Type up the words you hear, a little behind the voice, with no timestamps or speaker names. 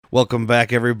Welcome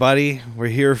back, everybody. We're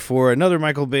here for another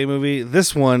Michael Bay movie.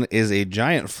 This one is a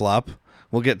giant flop.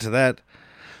 We'll get to that.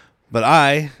 But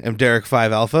I am Derek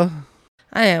 5 Alpha.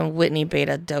 I am Whitney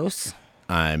Beta Dose.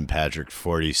 I'm Patrick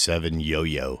 47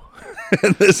 Yo-Yo.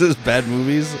 And this is Bad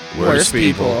Movies, Worst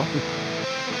People.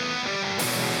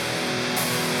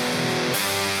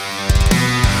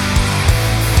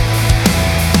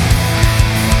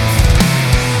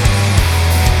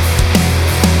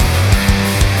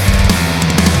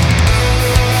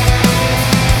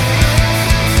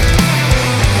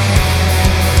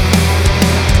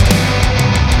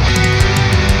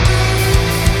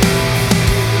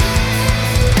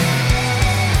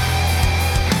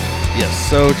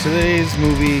 So today's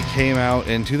movie came out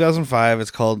in 2005. It's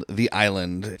called The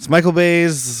Island. It's Michael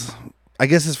Bay's, I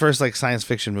guess, his first science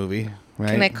fiction movie,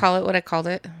 right? Can I call it what I called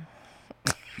it?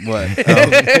 What?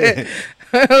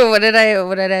 What did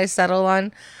I settle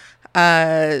on?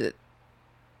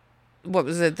 What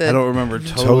was it? I don't remember.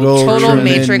 Total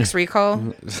Matrix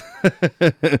recall.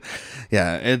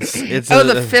 Yeah, it's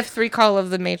the fifth recall of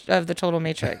the Total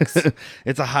Matrix.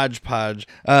 It's a hodgepodge.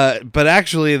 But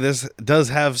actually, this does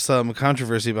have some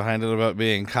controversy behind it about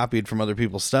being copied from other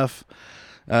people's stuff.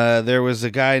 There was a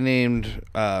guy named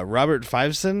Robert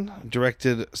Fiveson,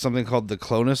 directed something called The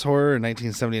Clonus Horror in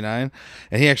 1979,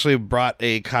 and he actually brought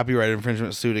a copyright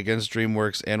infringement suit against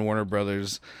DreamWorks and Warner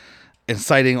Brothers,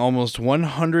 citing almost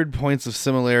 100 points of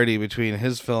similarity between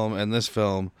his film and this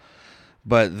film.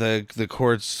 But the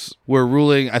courts were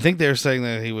ruling, I think they were saying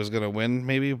that he was going to win,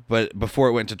 maybe. But before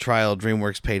it went to trial,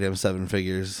 DreamWorks paid him 7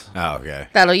 figures. Oh, okay.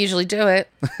 That'll usually do it.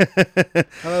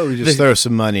 We just throw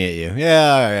some money at you.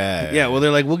 Yeah. Yeah, well,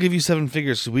 they're like, we'll give you 7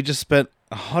 figures because we just spent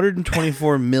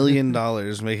 $124 million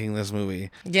making this movie.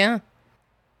 Yeah.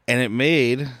 And it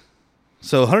made...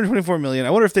 So $124 million.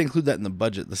 I wonder if they include that in the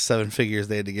budget, the 7 figures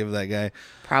they had to give that guy.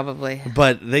 Probably.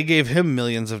 But they gave him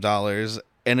millions of dollars,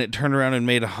 and it turned around and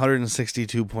made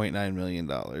 $162.9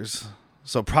 million.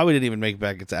 So probably didn't even make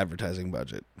back its advertising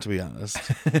budget, to be honest.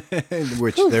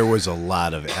 Which there was a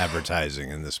lot of advertising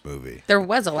in this movie. There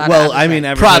was a lot of advertising. I mean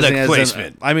advertising product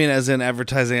placement. As in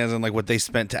advertising as in what they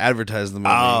spent to advertise the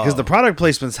movie. Because the product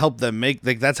placements help them make,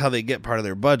 that's how they get part of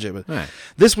their budget. But right.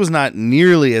 This was not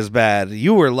nearly as bad.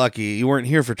 You were lucky. You weren't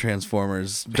here for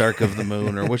Transformers, Dark of the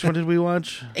Moon, or which one did we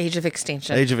watch? Age of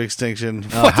Extinction. Age of Extinction.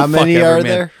 How many are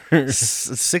there?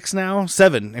 6 now?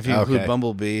 7, if you include Okay.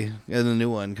 Bumblebee and the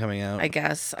new one coming out. I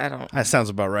guess. I don't. That sounds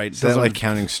about right. Is that like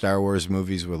counting Star Wars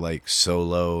movies with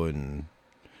Solo and...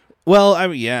 Well, I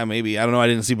mean, yeah, maybe. I don't know. I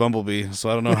didn't see Bumblebee, so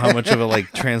I don't know how much of a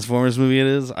Transformers movie it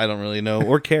is. I don't really know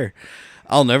or care.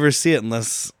 I'll never see it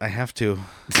unless I have to.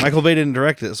 Michael Bay didn't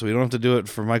direct it, so we don't have to do it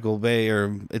for Michael Bay,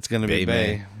 or it's going to be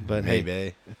Bay. But hey,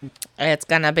 Bay. It's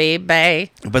gonna be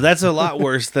Bay. But that's a lot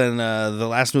worse than the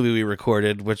last movie we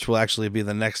recorded, which will actually be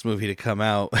the next movie to come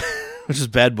out, which is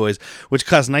Bad Boys, which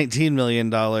cost $19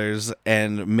 million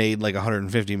and made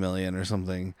 $150 million or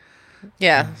something.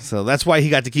 Yeah. So that's why he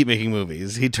got to keep making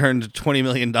movies. He turned $20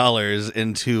 million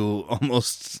into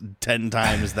almost 10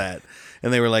 times that.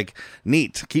 And they were like,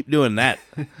 neat, keep doing that.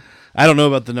 I don't know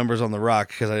about the numbers on The Rock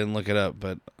because I didn't look it up,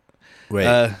 but Wait,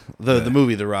 the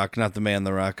movie The Rock, not the man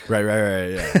The Rock. Right,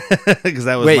 yeah. Because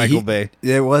that was Michael Bay.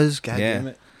 It was? God damn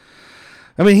it.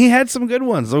 I mean, he had some good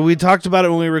ones. We talked about it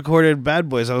when we recorded Bad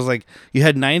Boys. I was like, you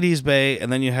had 90s Bay,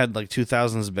 and then you had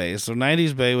 2000s Bay. So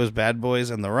 90s Bay was Bad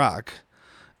Boys and The Rock.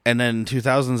 And then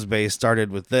 2000s Bay started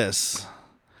with this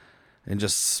and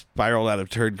just spiraled out of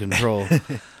turd control.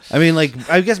 I mean,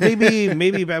 I guess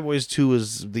maybe Bad Boys 2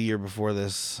 was the year before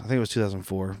this. I think it was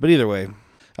 2004. But either way.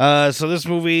 So this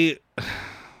movie...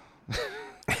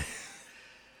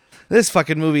 This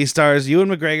fucking movie stars Ewan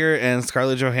McGregor and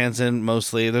Scarlett Johansson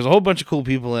mostly. There's a whole bunch of cool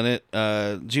people in it.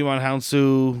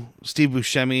 Johansson, Steve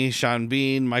Buscemi, Sean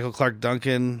Bean, Michael Clark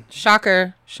Duncan.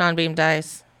 Shocker. Sean Bean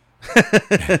dies.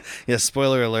 Yeah,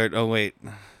 spoiler alert. Oh, wait.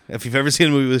 If you've ever seen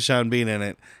a movie with Sean Bean in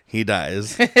it, he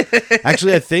dies.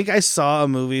 Actually, I think I saw a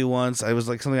movie once. It was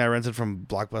something I rented from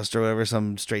Blockbuster or whatever,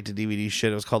 some straight-to-DVD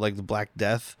shit. It was called The Black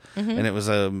Death, and it was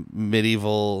a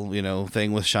medieval,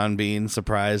 thing with Sean Bean,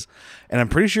 surprise. And I'm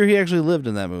pretty sure he actually lived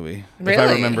in that movie, really? If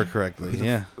I remember correctly.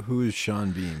 Yeah. Who is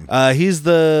Sean Bean? He's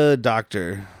the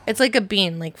doctor. It's like a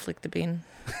bean, Flick the Bean.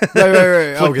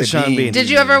 Right. Flick the Sean Bean. Did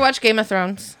you ever watch Game of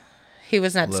Thrones? He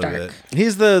was Ned Stark. Bit.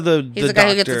 He's the guy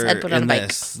who gets his head put on a bike.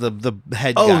 The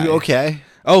head guy. Oh, okay.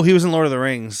 Oh, he was in Lord of the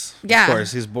Rings. Yeah. Of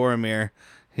course, he's Boromir.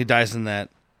 He dies in that.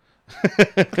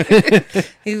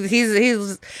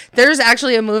 he's there's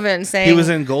actually a movement saying he was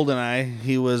in GoldenEye.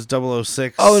 He was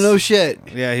 006. Oh, no shit.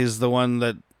 Yeah, he's the one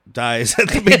that dies at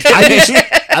the beginning.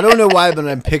 I don't know why, but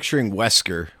I'm picturing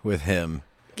Wesker with him.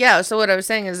 Yeah, so what I was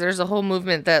saying is there's a whole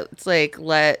movement that's like,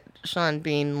 let Sean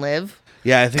Bean live.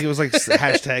 Yeah, I think it was like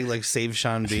hashtag like save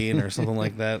Sean Bean or something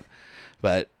like that.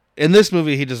 But in this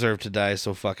movie, he deserved to die,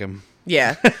 so fuck him.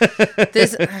 Yeah.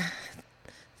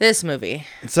 This movie.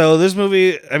 So this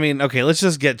movie, I mean, okay, let's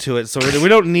just get to it. So we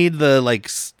don't need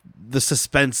the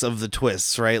suspense of the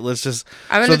twists, right? Let's just.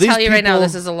 I'm going to tell you right now,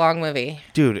 this is a long movie.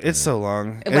 Dude, it's so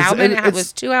long. Wow, it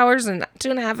was 2 hours and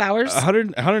 2.5 hours.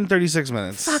 136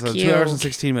 minutes. Fuck so you. 2 hours and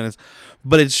 16 minutes.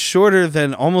 But it's shorter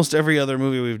than almost every other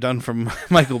movie we've done from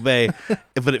Michael Bay,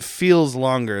 but it feels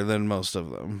longer than most of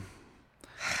them.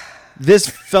 This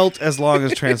felt as long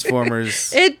as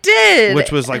Transformers. It did.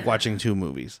 Which was like watching two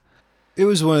movies. It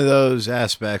was one of those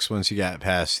aspects once you got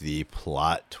past the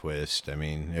plot twist. I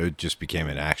mean, it just became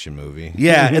an action movie.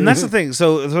 Yeah, and that's the thing.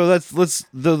 So let's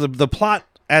the plot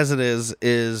as it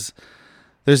is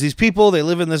there's these people, they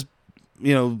live in this,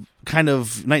 kind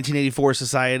of 1984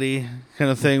 society kind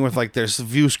of thing with like there's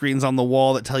view screens on the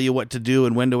wall that tell you what to do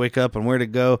and when to wake up and where to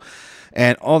go.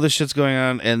 And all this shit's going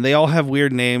on, and they all have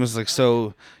weird names. Like,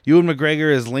 so Ewan McGregor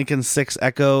is Lincoln 6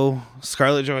 Echo.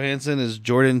 Scarlett Johansson is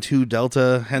Jordan 2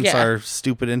 Delta. Hence our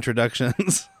stupid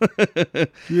introductions.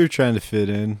 You're trying to fit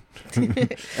in.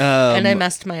 And I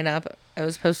messed mine up. I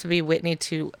was supposed to be Whitney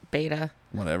 2 Beta.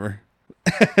 Whatever.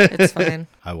 It's fine.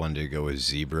 I wanted to go with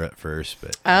Zebra at first,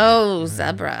 but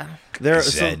Zebra.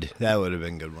 Zed. That would have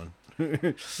been a good one.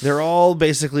 They're all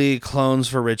basically clones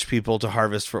for rich people to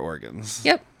harvest for organs.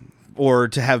 Yep. Or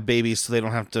to have babies so they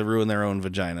don't have to ruin their own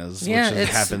vaginas. Yeah, which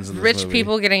happens in this rich movie.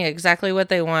 people getting exactly what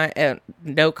they want at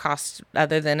no cost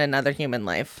other than another human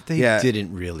life. They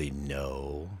didn't really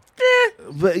know.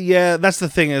 But yeah, that's the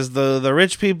thing is the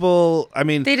rich people, I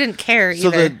mean... They didn't care so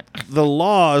either. the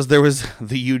laws, there was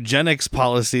the eugenics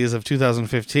policies of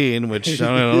 2015, which I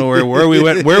don't know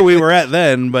where we were at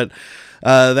then, but...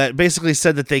 that basically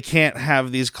said that they can't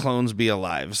have these clones be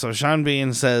alive. So Sean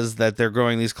Bean says that they're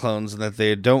growing these clones and that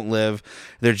they don't live.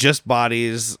 They're just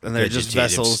bodies and they're just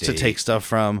vessels to take stuff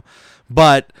from.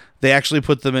 But they actually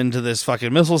put them into this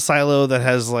fucking missile silo that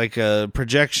has like a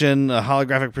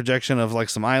holographic projection of like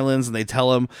some islands, and they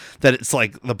tell them that it's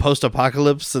like the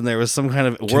post-apocalypse and there was some kind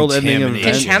of world-ending event.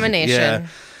 Contamination. Yeah.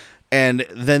 And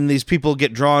then these people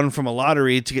get drawn from a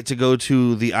lottery to get to go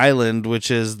to the island, which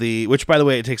by the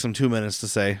way, it takes them 2 minutes to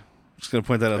say. I'm just going to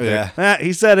point that out there.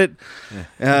 He said it.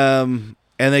 Yeah.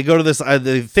 And they go to this,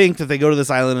 they think that they go to this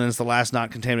island and it's the last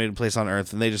not contaminated place on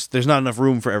Earth. And there's not enough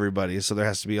room for everybody. So there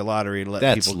has to be a lottery to let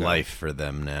people go. That's life for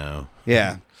them now.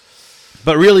 Yeah.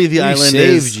 But really, the island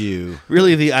saved you.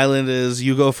 Really, the island is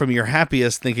you go from your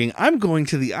happiest thinking, I'm going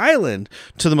to the island,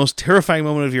 to the most terrifying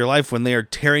moment of your life when they are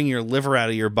tearing your liver out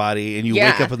of your body and you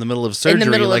wake up in the middle of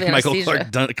surgery like Michael Clark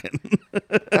Duncan.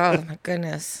 Oh, my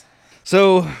goodness.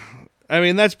 So, I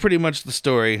mean, that's pretty much the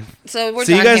story. So we're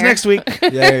See you guys here. next week.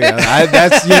 There you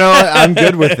go. I'm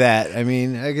good with that. I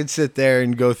mean, I could sit there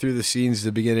and go through the scenes at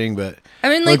the beginning, but I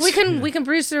mean, like we can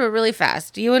breeze through it really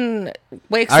fast. Ewan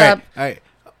wakes all up. All right.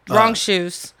 Wrong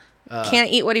shoes. Can't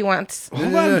eat what he wants.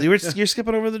 Hold on, you're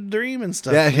skipping over the dream and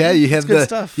stuff. Yeah. You have good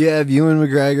stuff. You have Ewan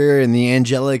McGregor and the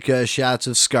angelic shots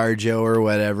of ScarJo or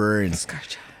whatever, and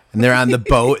they're on the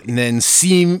boat, and then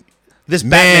this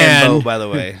Batman boat, by the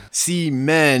way, see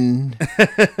men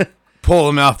pull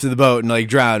him off to the boat and like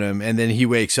drown him, and then he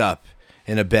wakes up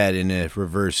in a bed in a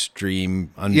reverse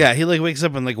dream. Yeah, he like wakes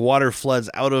up and like water floods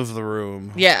out of the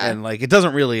room. Yeah, and like it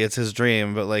doesn't really, it's his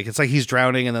dream, but like it's like he's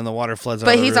drowning and then the water floods out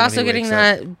but of the room. But he's also getting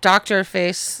that up. doctor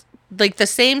face, like the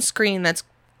same screen that's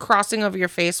crossing over your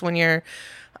face when you're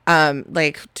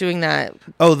like doing that.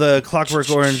 Oh, the Clockwork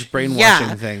Orange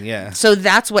brainwashing thing. Yeah. So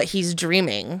that's what he's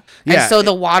dreaming. Yeah. And so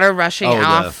the water rushing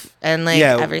off and like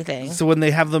everything. So when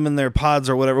they have them in their pods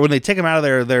or whatever, when they take them out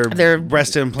of their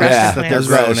breast implants that they're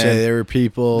growing in, there were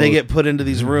people. They get put into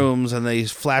these rooms and they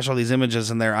flash all these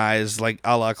images in their eyes, like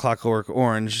a la Clockwork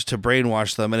Orange, to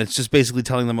brainwash them, and it's just basically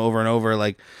telling them over and over,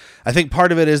 like. I think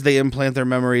part of it is they implant their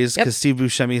memories because Steve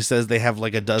Buscemi says they have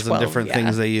like a dozen different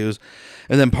things they use.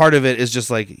 And then part of it is just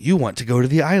like, you want to go to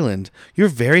the island. You're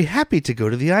very happy to go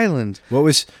to the island. What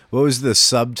was the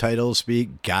subtitle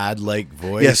speak? Godlike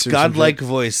voice? Yes, godlike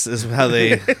voice is how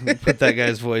they put that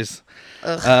guy's voice.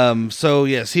 So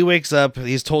yes, he wakes up.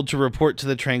 He's told to report to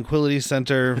the Tranquility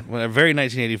Center. Very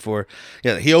 1984.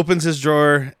 Yeah, he opens his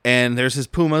drawer and there's his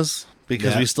Pumas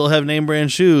because we still have name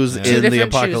brand shoes in the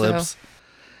apocalypse.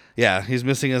 Yeah, he's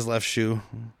missing his left shoe.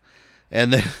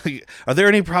 And then, are there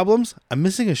any problems? I'm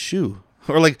missing a shoe.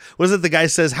 Or like, what is it the guy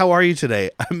says, how are you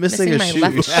today? I'm missing a my shoe.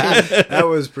 left shoe. That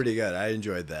was pretty good. I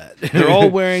enjoyed that. They're all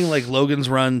wearing like Logan's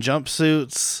Run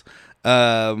jumpsuits.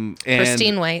 And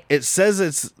pristine white. It says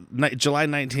it's July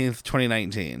 19th,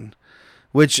 2019.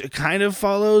 which kind of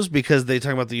follows because they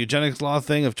talk about the eugenics law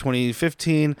thing of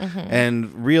 2015,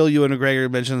 and real Ewan McGregor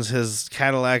mentions his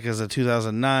Cadillac as a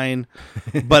 2009,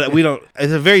 but we don't.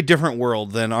 It's a very different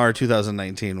world than our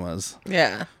 2019 was.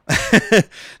 Yeah.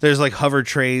 There's like hover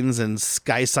trains and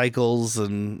sky cycles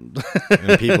and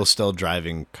And people still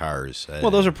driving cars. well,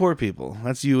 those are poor people.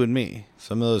 That's you and me.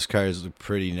 Some of those cars look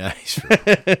pretty nice.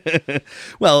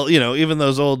 Well, even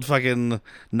those old fucking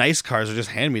nice cars are just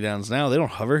hand-me-downs now. They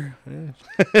don't hover.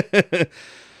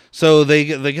 So they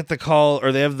get the call,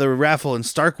 or they have the raffle, and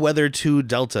Starkweather 2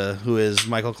 Delta, who is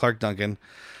Michael Clark Duncan,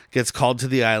 gets called to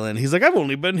the island. He's like, I've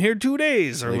only been here 2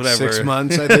 days or Like whatever. 6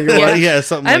 months, I think it was. Yeah,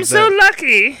 something I'm like so that.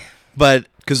 lucky. But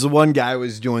Because the one guy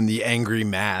was doing the angry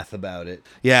math about it.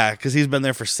 yeah, because he's been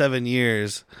there for 7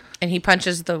 years. And he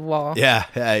punches the wall.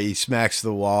 Yeah, he smacks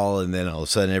the wall, and then all of a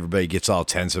sudden everybody gets all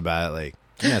tense about it. Like,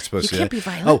 you're not supposed You to. can't be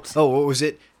violent. Oh, what was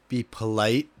it? Be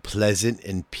polite, pleasant,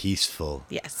 and peaceful.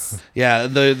 Yes. Yeah,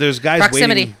 there's guys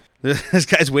Proximity. waiting. There's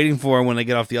guys waiting for him when they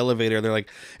get off the elevator. They're like,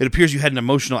 it appears you had an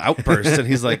emotional outburst. And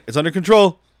he's like, it's under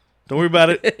control. Don't worry about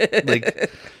it. Like,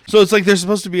 so it's like they're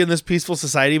supposed to be in this peaceful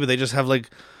society, but they just have like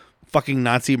fucking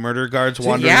Nazi murder guards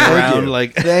wandering Yeah. around.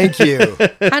 Like, Thank you.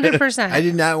 100%. I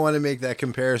did not want to make that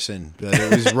comparison, but it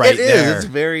was right it is. there. It's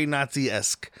very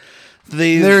Nazi-esque.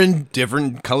 They're in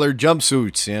different colored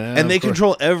jumpsuits, And they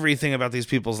control everything about these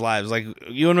people's lives. Like,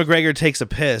 Ewan McGregor takes a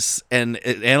piss and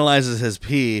it analyzes his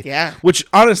pee. Yeah. Which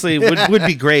honestly would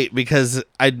be great because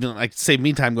I'd like save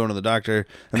me time going to the doctor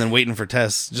and then waiting for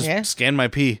tests. Just scan my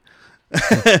pee.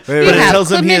 But it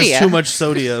tells him he has chlamydia. too much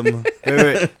sodium.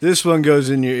 Wait. This one goes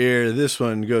in your ear, this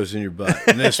one goes in your butt,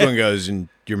 and this one goes in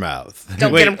your mouth.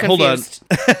 Don't Wait, get him hold on. confused.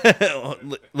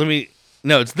 Let me.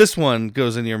 No, it's this one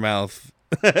goes in your mouth.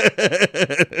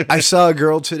 I saw a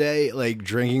girl today, like,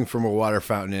 drinking from a water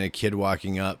fountain, and a kid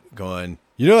walking up going,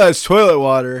 that's toilet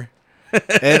water.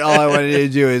 And all I wanted to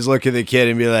do is look at the kid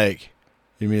and be like,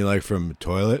 you mean like from a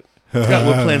toilet? It's got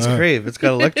what plants crave. It's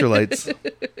got electrolytes.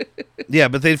 Yeah,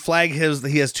 but they flag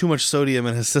he has too much sodium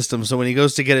in his system. So when he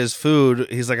goes to get his food,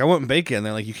 he's like, I want bacon.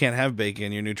 They're like, you can't have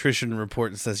bacon. Your nutrition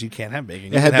report says you can't have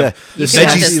bacon. You It can had have the can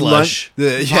have veggie this slush.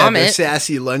 the Vomit.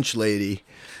 sassy lunch lady.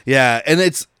 Yeah, and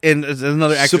it's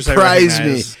another actress I Surprised me.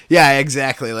 recognize. Yeah,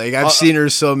 exactly. Like, I've seen her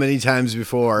so many times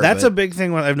before. That's but- a big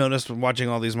thing I've noticed when watching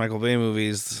all these Michael Bay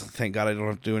movies. Thank God I don't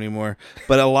have to do anymore.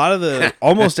 But a lot of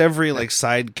almost every like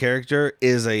side character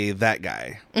is that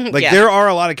guy. Like Yeah. there are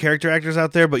a lot of character actors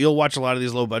out there, but you'll watch a lot of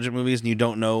these low budget movies and you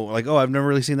don't know, like, oh, I've never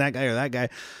really seen that guy or that guy.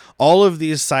 All of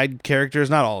these side characters,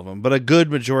 not all of them, but a good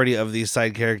majority of these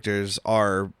side characters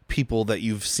are people that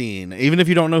you've seen. Even if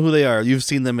you don't know who they are, you've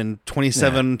seen them in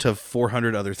 27 to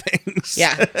 400 other things.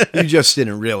 Yeah. You just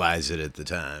didn't realize it at the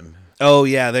time. Oh,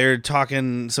 yeah. They're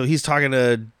talking. So he's talking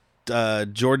to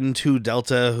Jordan 2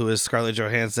 Delta, who is Scarlett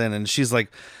Johansson, and she's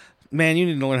like, man, you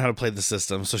need to learn how to play the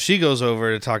system. So she goes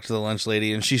over to talk to the lunch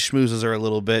lady, and she schmoozes her a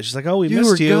little bit. She's like, oh, we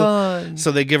missed you. Gone.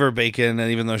 So they give her bacon,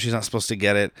 and even though she's not supposed to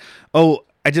get it. Oh,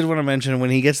 I did want to mention when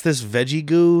he gets this veggie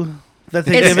goo that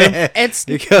they give him. It's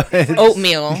Because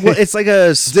oatmeal. Well, it's like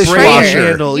a spray Dishwasher.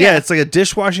 handle. Yeah. Yeah. It's like a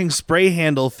dishwashing spray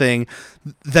handle thing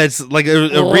that's like a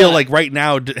real, like right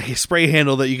now, spray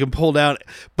handle that you can pull down.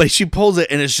 But she pulls it,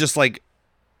 and it's just like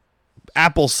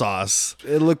applesauce.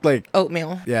 it looked like,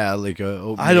 Oatmeal. yeah, like a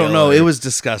oatmeal. I don't know. or- It was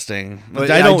disgusting.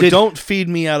 But I I don't did- don't feed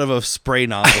me out of a spray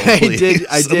nozzle. I Please. did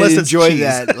Unless it's enjoy cheese.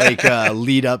 that, like,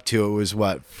 lead up to it was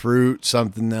what? Fruit,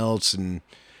 something else, and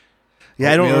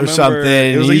Yeah, I don't oatmeal remember. or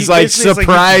something. It was He's like, like, basically it's like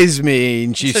surprise me,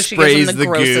 and she So she gives him sprays the the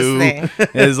grossest goo. thing.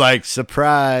 It's like,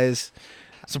 surprise.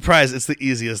 surprise. It's the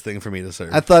easiest thing for me to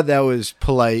serve. I thought that was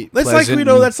polite. That's like, pleasant, we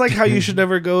know, and- that's like how you should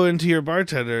never go into your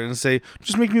bartender and say,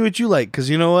 just make me what you like. Because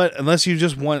you know what? Unless you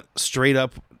just want straight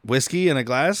up whiskey in a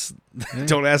glass,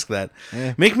 don't ask that.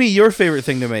 Yeah. Make me your favorite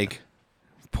thing to make.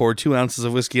 Pour 2 ounces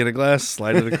of whiskey in a glass,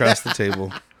 slide it across the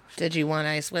table. Did you want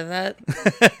ice with that?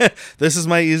 This is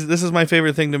my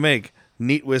favorite thing to make.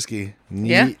 Neat whiskey. neat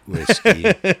Yeah.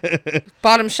 whiskey.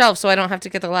 Bottom shelf, so I don't have to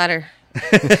get the ladder.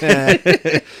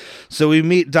 So we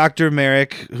meet Dr.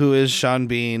 Merrick, who is Sean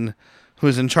Bean, who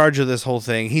is in charge of this whole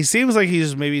thing. He seems like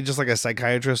he's maybe just like a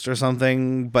psychiatrist or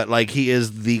something, but like he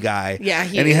is the guy. Yeah,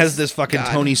 and he has is this fucking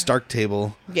God. Tony Stark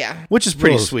table, Yeah. which is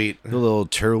pretty Little- sweet. The little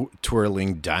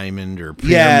twirling diamond or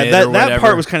pyramid Yeah, or that whatever.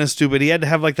 part was kind of stupid. He had to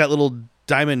have like that little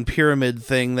diamond pyramid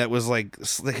thing that was like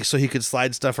so he could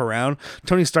slide stuff around.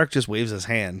 Tony Stark just waves his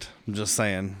hand. I'm just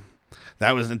saying.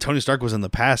 Tony Stark was in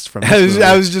the past from this movie.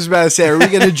 I was just about to say, are we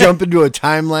going to jump into a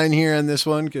timeline here on this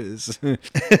one? Because he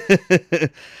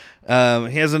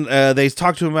hasn't. He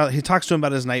talks to him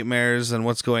about his nightmares and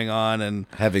what's going on, and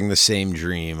having the same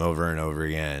dream over and over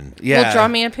again. yeah, Well, draw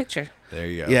me a picture. There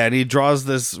you go. Yeah, and he draws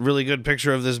this really good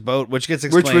picture of this boat, which gets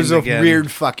explained Which was a again.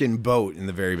 weird fucking boat in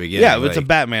the very beginning. Yeah, it's a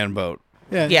Batman boat.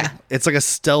 Yeah. It's like a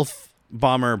stealth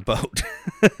bomber boat.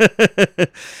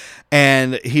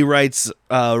 And he writes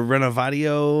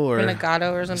Renegado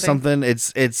or something.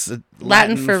 It's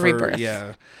Latin for rebirth.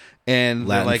 Yeah. And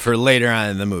Latin like for later on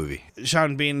in the movie.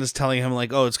 Sean Bean is telling him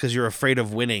like, oh, it's because you're afraid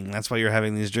of winning. That's why you're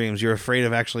having these dreams. You're afraid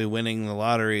of actually winning the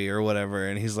lottery or whatever.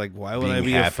 And he's like, why would I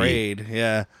be afraid?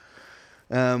 Yeah.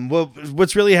 Well,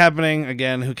 what's really happening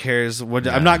again? Who cares?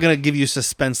 I'm not gonna give you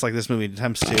suspense like this movie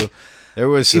attempts to. There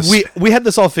was we had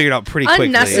this all figured out pretty quickly.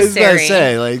 Unnecessary. I was gonna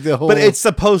say, like, the whole, But it's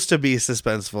supposed to be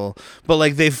suspenseful. But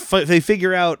like they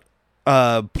figure out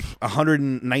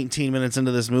 119 minutes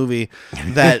into this movie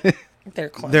that They're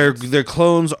clones. they're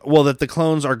clones. Well, that the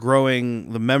clones are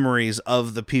growing the memories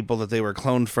of the people that they were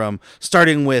cloned from,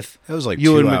 starting with that was like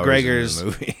Ewan 2 hours McGregor's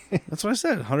into the movie. That's what I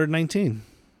said. 119.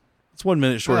 It's 1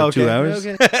 minute short Oh, of 2 okay, hours.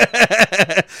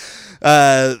 okay.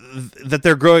 That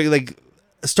they're growing, like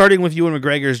starting with Ewan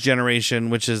McGregor's generation,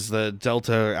 which is the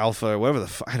Delta, Alpha, or whatever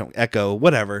I don't Echo,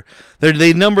 whatever.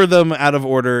 They number them out of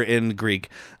order in Greek,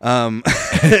 and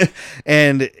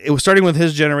it was starting with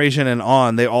his generation and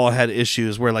on. They all had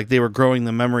issues where like they were growing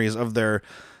the memories of their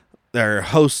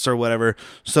hosts or whatever,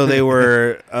 so they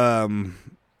were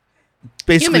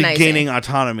basically Humanizing. gaining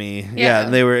autonomy. Yeah.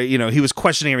 They were, he was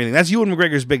questioning everything. That's Ewan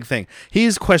McGregor's big thing.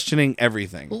 He's questioning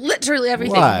everything. Literally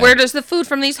everything. Why? Where does the food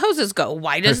from these hoses go?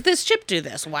 Why does this chip do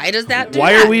this? Why does that do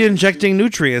Why that? are we injecting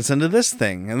nutrients into this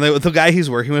thing? And the guy he's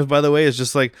working with, by the way, is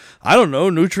just like, I don't know,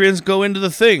 nutrients go into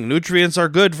the thing. Nutrients are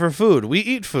good for food. We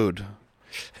eat food.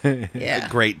 Yeah.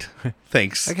 Great.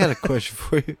 Thanks. I got a question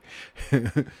for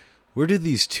you. Where did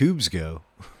these tubes go?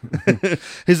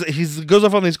 He goes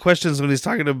off on these questions when he's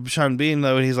talking to Sean Bean,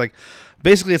 though, and he's like,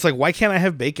 basically, it's like, why can't I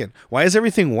have bacon? Why is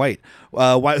everything white?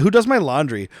 Who does my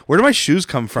laundry? Where do my shoes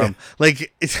come from?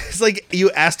 Like, it's like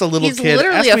you asked a little He's kid.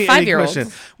 literally ask a me any 5-year-old.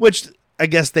 question, which I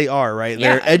guess they are, right?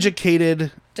 Yeah. They're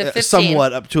educated To 15.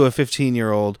 somewhat up to a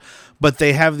 15-year-old, but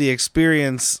they have the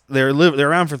experience. They're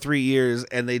around for 3 years,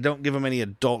 and they don't give them any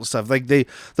adult stuff. Like the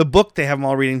book they have them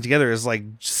all reading together is like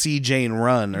See Jane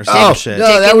Run or some shit. No,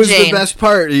 Dick that and was Jane. the best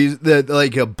part.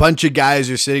 Like a bunch of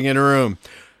guys are sitting in a room.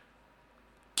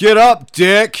 Get up,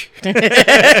 Dick.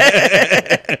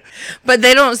 But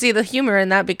they don't see the humor in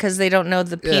that because they don't know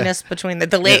the penis between the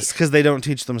leg. Yes, because they don't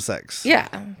teach them sex. Yeah.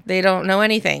 They don't know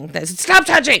anything. Stop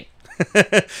touching.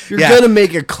 You're Yeah. gonna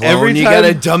make a clone. Every You time-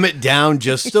 gotta dumb it down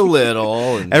just a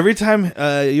little. And Every time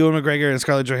Ewan McGregor and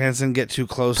Scarlett Johansson get too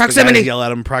close, the Proximity. guys yell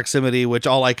at him, proximity, which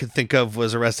all I could think of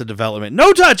was Arrested Development.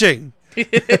 No touching!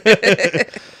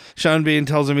 Sean Bean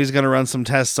tells him he's going to run some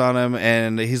tests on him,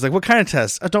 and he's like, what kind of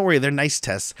tests? Oh, don't worry, they're nice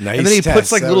tests. Nice and then he puts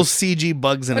tests, like that little was- CG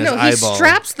bugs in Oh, his no, he eyeball.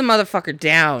 straps the motherfucker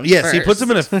down. Yes, he first. puts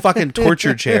him in a fucking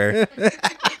torture chair.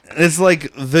 It's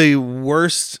like the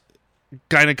worst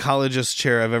gynecologist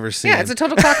chair I've ever seen. Yeah, it's a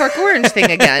total Clockwork Orange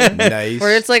thing again. Nice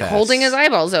Where it's like tests. holding his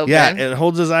eyeballs open. Yeah, it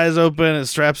holds his eyes open, it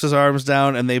straps his arms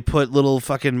down, and they put little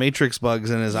fucking matrix bugs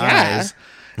in his eyes.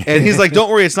 And he's like, don't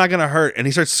worry, it's not going to hurt. And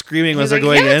he starts screaming as He's they're like,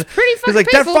 going "Yeah, in. it's pretty He's fucking like,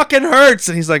 painful." that fucking hurts.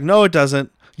 And he's like, no, it doesn't.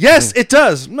 Yes, it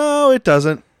does. No, it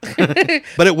doesn't.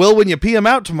 But it will when you pee him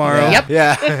out tomorrow. Yep.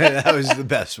 Yeah, that was the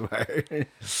best part.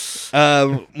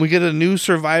 We get a new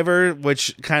survivor,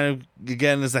 which kind of,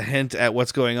 again, is a hint at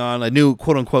what's going on. A new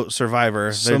quote-unquote survivor.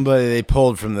 They're- Somebody they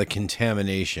pulled from the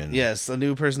contamination. Yes, a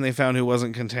new person they found who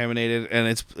wasn't contaminated, and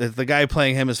it's the guy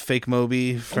playing him is fake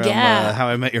Moby from Yeah. How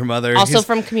I Met Your Mother. Also He's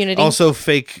from Community. Also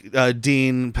fake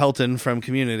Dean Pelton from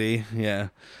Community. Yeah.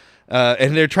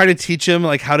 And they're trying to teach him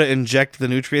like how to inject the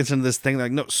nutrients into this thing.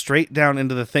 Like, no, straight down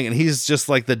into the thing. And he's just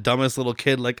like the dumbest little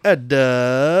kid, like,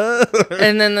 duh.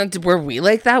 And then were we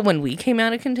like that when we came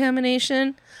out of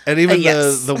contamination? And even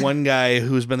Yes. the one guy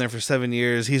who's been there for 7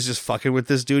 years, he's just fucking with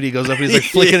this dude. He goes up and he's like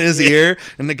flicking his ear,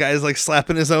 and the guy's like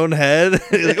slapping his own head.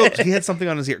 He's like, oh, he had something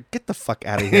on his ear. Get the fuck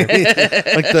out of here.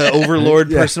 Like the overlord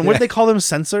person. What do they call them?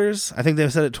 Censors? I think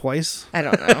they've said it twice. I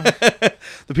don't know.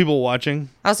 The people watching.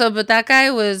 Also, but that guy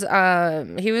was,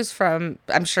 he was from,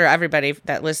 I'm sure everybody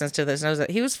that listens to this knows that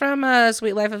he was from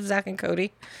Sweet Life of Zach and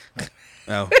Cody.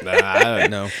 Oh, I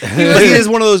don't know. But he is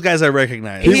one of those guys I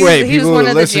recognize. He- Wait, he was people one who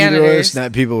of the listen to janitors. us,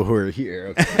 not people who are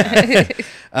here. Okay.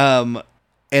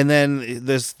 And then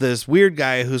this weird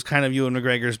guy who's kind of Ewan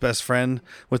McGregor's best friend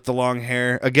with the long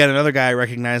hair. Again, another guy I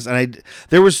recognize. And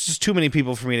there was just too many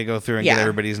people for me to go through and get Yeah.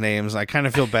 everybody's names. I kind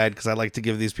of feel bad because I like to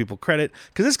give these people credit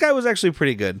because this guy was actually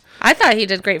pretty good. I thought he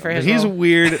did great for his He's role.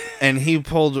 weird, and he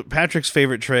pulled Patrick's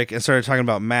favorite trick and started talking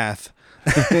about math.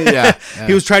 Yeah.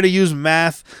 He was trying to use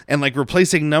math and like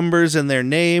replacing numbers in their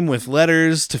name with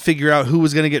letters to figure out who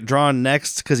was going to get drawn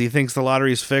next because he thinks the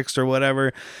lottery's fixed or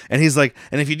whatever. And he's like,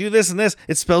 and if you do this and this,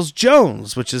 it spells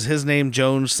Jones, which is his name,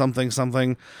 Jones something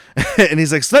something. And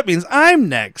he's like, so that means I'm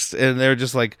next. And they're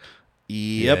just like,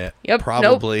 yep,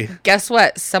 probably. Nope. Guess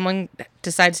what? Someone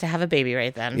decides to have a baby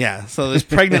right then. Yeah, so this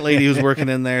pregnant lady who's working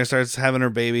in there starts having her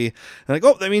baby. And like,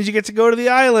 oh, that means you get to go to the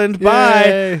island. Bye.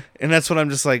 Yay. And that's when I'm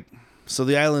just like, so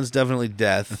the island's definitely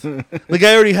death. Like,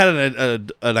 I already had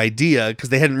an idea because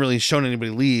they hadn't really shown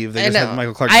anybody leave. They just had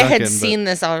Michael Clark Duncan. I had seen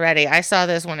this already. I saw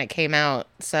this when it came out.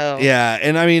 So yeah,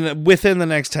 and I mean, within the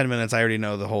next 10 minutes, I already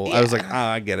know the whole. I was like,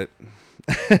 I get it.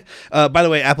 By the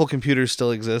way, Apple computers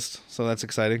still exist, so that's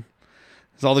exciting.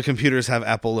 All the computers have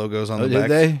Apple logos on the back.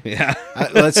 Did they? Yeah.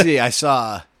 Let's see. I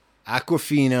saw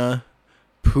Aquafina,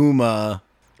 Puma,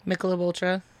 Michelob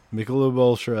Ultra. Michelob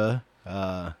Ultra.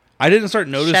 I didn't start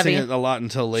noticing Chevy. it a lot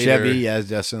until later. Chevy, yeah,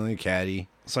 definitely Caddy.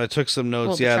 So I took some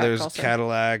notes. the Yeah, truck there's also.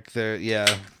 Cadillac.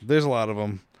 There's a lot of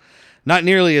them. Not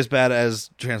nearly as bad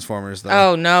as Transformers, though.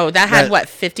 Oh no, that had what,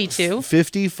 52?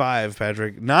 55,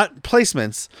 Patrick. Not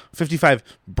placements, 55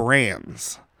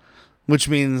 brands. Which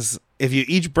means if you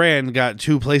each brand got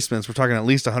 2 placements, we're talking at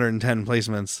least 110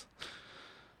 placements.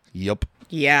 Yup.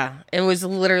 Yeah, it was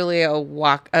literally a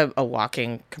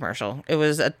walking commercial. It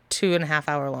was a 2.5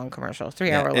 hour long commercial,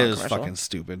 3 hour long It was commercial. fucking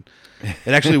stupid.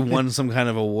 It actually won some kind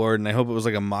of award, and I hope it was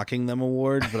like a mocking them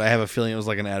award, but I have a feeling it was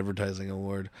like an advertising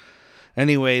award.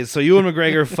 Anyways, so Ewan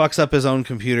McGregor fucks up his own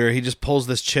computer. He just pulls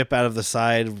this chip out of the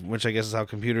side, which I guess is how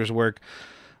computers work.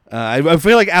 I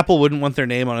feel like Apple wouldn't want their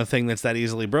name on a thing that's that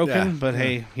easily broken, but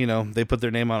hey, they put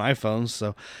their name on iPhones,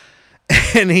 so.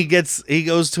 And he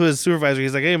goes to his supervisor.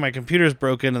 He's like, "Hey, my computer's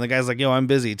broken," and the guy's like, "Yo, I'm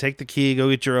busy. Take the key, go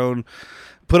get your own,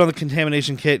 put on the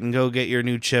contamination kit, and go get your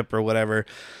new chip or whatever."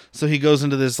 So he goes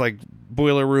into this like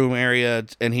boiler room area,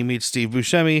 and he meets Steve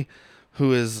Buscemi,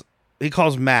 who is he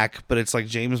calls Mac, but it's like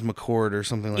James McCord or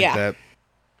something like that.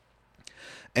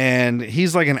 And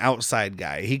he's like an outside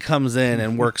guy. He comes in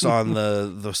and works on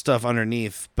the stuff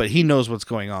underneath, but he knows what's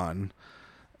going on.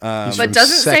 He's but from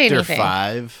doesn't say Sector anything.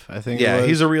 5, I think. Yeah, it was.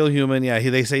 he's a real human. Yeah,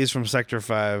 they say he's from Sector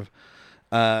 5.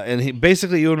 And he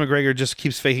basically, Ewan McGregor just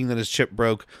keeps faking that his chip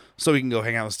broke so he can go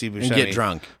hang out with Steve Buscemi. And get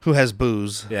drunk. Who has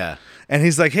booze. Yeah. And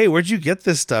he's like, "Hey, where'd you get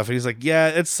this stuff?" And he's like, "Yeah,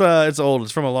 it's old.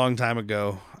 It's from a long time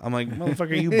ago." I'm like,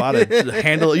 "Motherfucker, you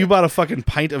bought a fucking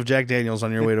pint of Jack Daniels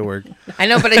on your way to work." I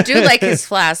know, but I do like his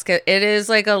flask. It is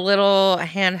like a little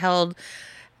handheld.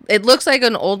 It looks like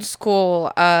an old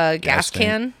school gas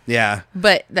can, Yeah.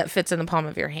 but that fits in the palm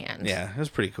of your hand. Yeah, it was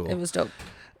pretty cool. It was dope.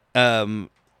 When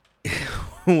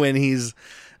he's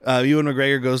Ewan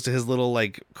McGregor goes to his little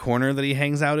like corner that he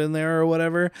hangs out in there or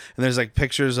whatever, and there's like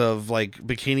pictures of like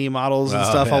bikini models and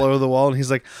stuff all over the wall, and he's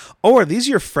like, "Oh, are these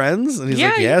your friends?" And he's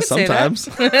like, you "Yeah, could say that.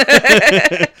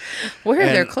 sometimes." Where are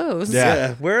their clothes?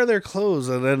 Yeah, where are their clothes?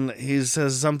 And then he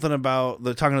says something about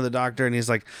talking to the doctor, and he's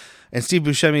like, and Steve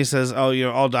Buscemi says, "Oh,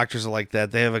 all doctors are like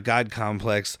that. They have a God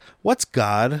complex." What's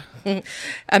God?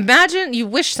 Imagine you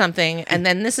wish something, and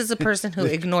then this is a person who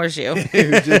ignores you.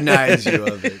 Who denies you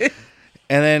of it.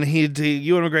 And then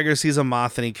Ewan McGregor sees a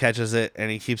moth and he catches it and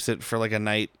he keeps it for like a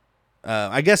night.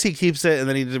 I guess he keeps it, and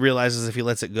then he realizes if he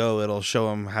lets it go, it'll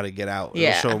show him how to get out.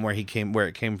 It'll show him where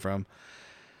it came from.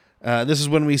 This is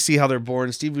when we see how they're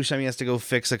born. Steve Buscemi has to go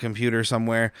fix a computer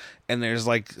somewhere, and there's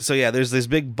there's this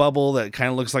big bubble that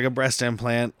kind of looks like a breast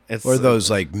implant. Or those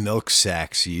like milk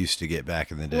sacks you used to get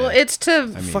back in the day. Well, it's to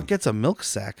fuck gets a milk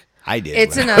sack. I did.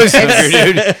 it's when in I other, was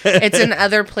younger, dude. it's in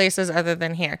other places other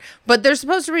than here, but they're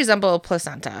supposed to resemble a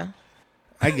placenta.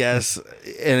 I guess,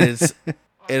 and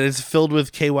it's filled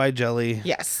with KY jelly.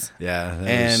 Yes. Yeah, that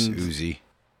And- was oozy.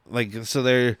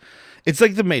 It's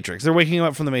like the Matrix. They're waking him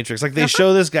up from the Matrix. Like they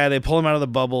show this guy, they pull him out of the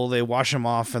bubble, they wash him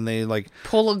off, and they like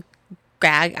Pull a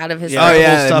gag out of his Yeah. Oh throat.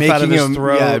 yeah, stuff out of making his him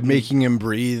throat. making him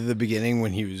breathe at the beginning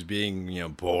when he was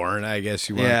being born. I guess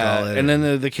you want to call it. and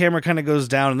then the camera kind of goes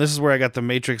down, and this is where I got the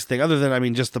Matrix thing. Other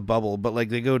than just the bubble, but like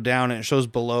they go down and it shows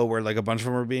below where like a bunch of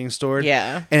them are being stored.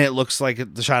 Yeah. and it looks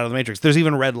like the shot of the Matrix. There's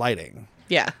even red lighting.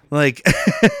 Yeah. Like,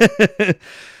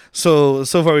 so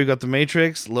far we've got the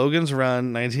Matrix, Logan's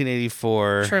Run,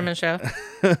 1984. Truman Show.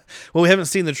 Well, we haven't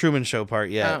seen the Truman Show part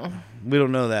yet. Oh. We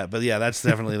don't know that, but yeah, that's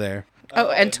definitely there. Oh,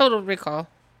 and Total Recall.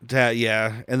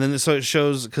 Yeah, and then so it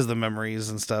shows because the memories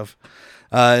and stuff,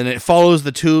 and it follows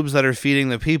the tubes that are feeding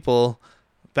the people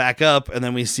back up, and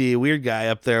then we see a weird guy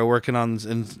up there working on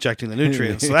injecting the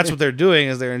nutrients. So that's what they're doing,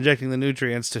 is they're injecting the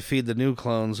nutrients to feed the new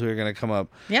clones who are going to come up.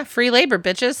 Yeah, free labor,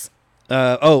 bitches.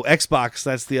 Xbox.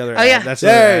 That's the other. Oh, yeah. That's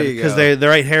There you because go.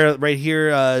 they're right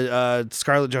here.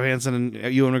 Scarlett Johansson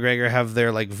and Ewan McGregor have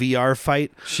their like VR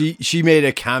fight. She made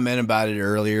a comment about it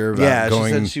earlier. About Yeah,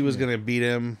 going, she said she was gonna beat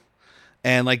him,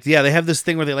 and like they have this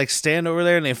thing where they like stand over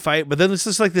there and they fight. But then it's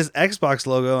just like this Xbox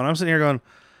logo, and I'm sitting here going,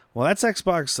 "Well, that's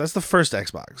Xbox. That's the first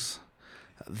Xbox.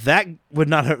 That would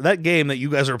not have that game that you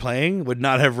guys are playing would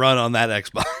not have run on that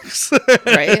Xbox."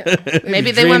 Right?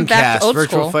 Maybe they went back to Dreamcast, old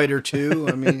Virtual school. Fighter 2.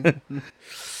 I mean,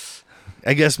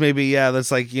 I guess maybe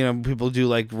that's like people do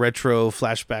like retro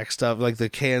flashback stuff, like the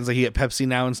cans like you get Pepsi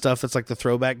now and stuff. That's like the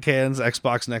throwback cans.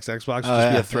 Xbox next Xbox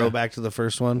just be a throwback to the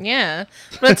first one. Yeah,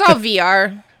 but it's all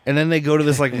VR. And then they go to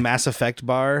this like Mass Effect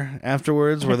bar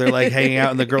afterwards where they're like hanging out,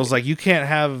 and the girl's like, "You can't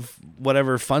have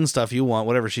whatever fun stuff you want,"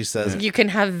 whatever she says. You can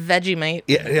have Vegemite.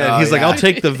 Yeah, Oh, he's like, yeah. "I'll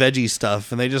take the veggie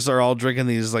stuff," and they just are all drinking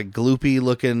these like gloopy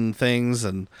looking things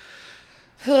and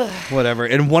whatever.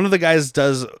 And one of the guys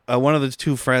does. One of the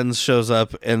two friends shows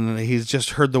up, and he's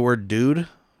just heard the word "dude"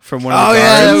 from one of the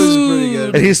that guards. was pretty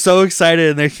good. And he's so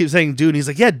excited, and they keep saying "dude." And he's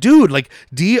like, "Yeah, dude, like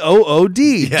DOOD,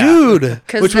 dude,"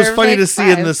 'Cause which was they're, funny like, to see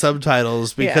in the 5.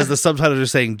 subtitles because Yeah. the subtitles are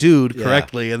saying "dude" Yeah.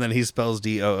 correctly, and then he spells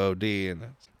DOOD.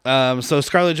 And so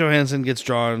Scarlett Johansson gets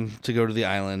drawn to go to the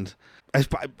island.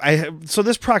 So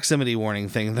this proximity warning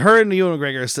thing, her and Ewan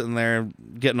McGregor are sitting there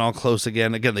getting all close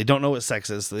again. Again, they don't know what sex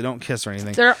is, so they don't kiss or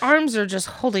anything. Their arms are just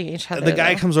holding each other. The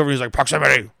guy though. comes over and he's like,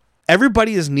 "Proximity."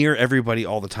 Everybody is near everybody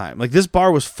all the time. Like this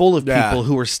bar was full of Yeah. people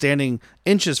who were standing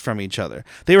inches from each other.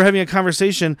 They were having a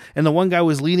conversation, and the one guy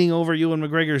was leaning over Ewan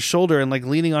McGregor's shoulder and like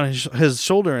leaning on his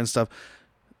shoulder and stuff.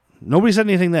 Nobody said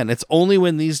anything then. It's only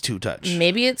when these two touch.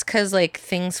 Maybe it's because like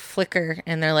things flicker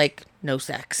and they're like no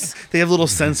sex. They have little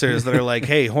sensors that are like,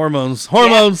 "Hey, hormones."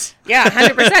 Yeah,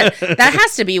 100%. That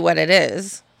has to be what it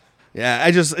is. Yeah,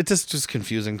 it's just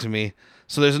confusing to me.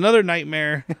 So there's another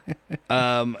nightmare,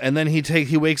 and then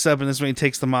he wakes up, and this is when he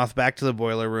takes the moth back to the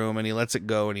boiler room, and he lets it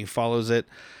go, and he follows it.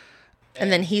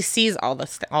 And then he sees all the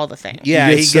things. Yeah,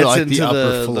 he gets gets to, like, into the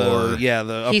upper the floor. the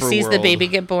upper He sees the world. baby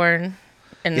get born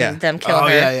and Yeah. them kill Oh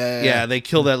her. yeah. Yeah, they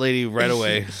kill that lady right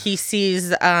away. He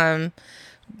sees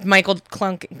Michael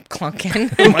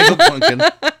Clunkin. Michael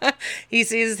Clunkin. He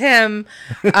sees him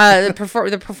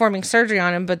performing surgery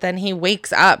on him, but then he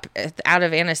wakes up out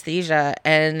of anesthesia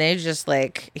and they just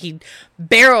like he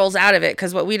barrels out of it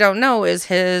because what we don't know is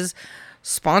his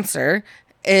sponsor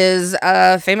is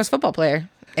a famous football player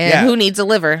and Yeah. who needs a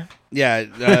liver. Yeah,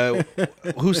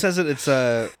 who says it? It's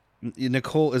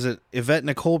Nicole. Is it Yvette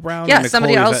Nicole Brown? Yeah, Nicole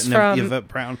somebody else from Yvette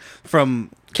Brown from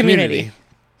Community.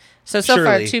 So far,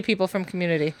 Shirley. 2 people from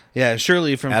Community. Yeah,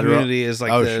 Shirley from Adderall. Community is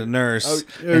like the nurse.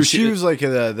 Oh, she was like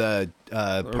the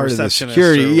part of the receptionist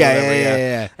security. or Yeah, whatever,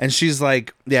 yeah. And she's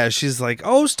like,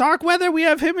 "Oh, Starkweather, we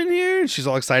have him in here." And she's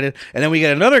all excited. And then we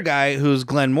get another guy who's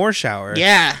Glenn Morshower.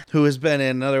 Yeah. Who has been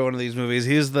in another one of these movies.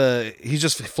 He's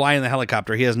just flying the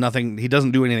helicopter. He has nothing. He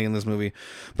doesn't do anything in this movie.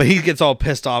 But he gets all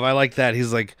pissed off. I like that.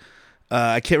 He's like,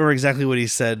 I can't remember exactly what he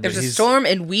said. There's but a storm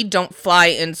and we don't fly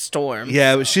in storms.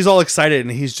 Yeah, but she's all excited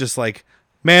and he's just like,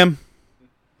 "Ma'am,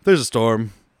 there's a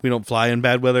storm. We don't fly in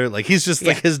bad weather." Like he's just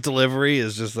like his delivery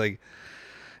is just like,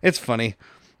 it's funny.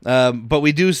 But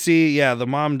we do see, the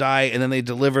mom die, and then they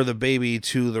deliver the baby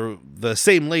to the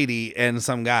same lady and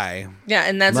some guy. Yeah,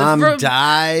 and that's Mom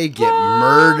die, get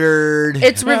murdered.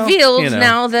 It's Well, revealed you know.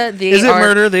 now that they Is it are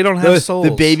murder? They don't have souls.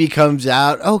 The baby comes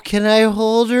out. Oh, can I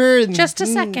hold her? And, Just a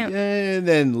second. And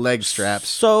then leg straps.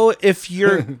 So if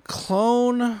your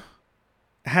clone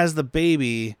has the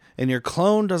baby and your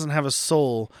clone doesn't have a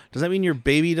soul, does that mean your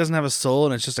baby doesn't have a soul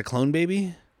and it's just a clone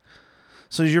baby?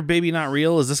 So is your baby not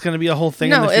real? Is this going to be a whole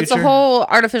thing in No, the future? it's a whole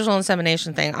artificial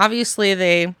insemination thing. Obviously,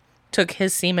 they took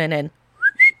his semen and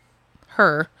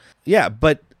her. Yeah,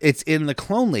 but it's in the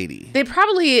clone lady. They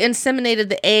probably inseminated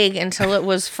the egg until it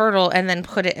was fertile and then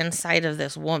put it inside of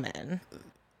this woman.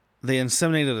 They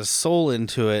inseminated a soul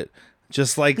into it,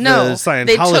 just like No, the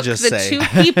Scientologists they took the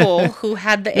say. 2 people who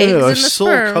had the eggs No, in a the soul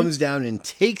sperm. comes down and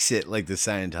takes it like the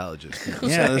Scientologist.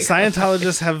 Yeah, the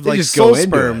Scientologists have They like just go soul into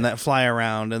sperm it. that fly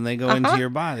around and they go into your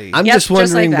body. I'm Yep, just just like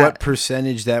wondering that. what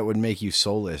percentage that would make you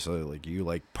soulless. Like you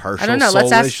like partial. I don't know.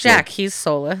 Let's ask soulish, Jack. He's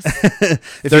soulless.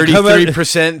 If you come out-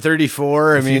 33%,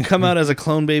 34. I If mean, you come out as a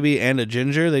clone baby and a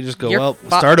ginger, they just go, You're "Well,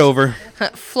 fucked." start over."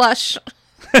 Flush.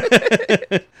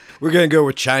 we're gonna go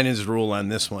with China's rule on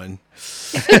this one.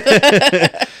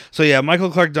 So yeah, Michael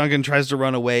Clark Duncan tries to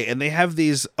run away, and they have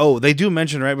these. Oh, they do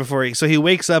mention right before he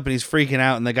wakes up and he's freaking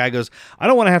out, and the guy goes, "I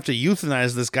don't want to have to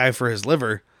euthanize this guy for his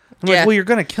liver." I'm Yeah. like, "Well, you're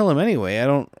gonna kill him anyway. I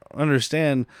don't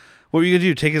understand. What were you gonna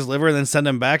do? Take his liver and then send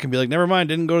him back and be like, never mind,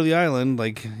 didn't go to the island.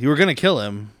 Like you were gonna kill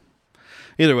him."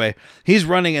 Either way, he's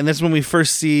running, and this is when we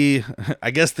first see,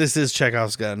 I guess this is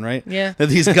Chekhov's gun, right? Yeah. That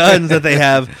these guns that they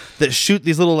have that shoot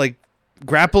these little, like,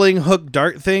 grappling hook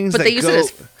dart things. But that they use it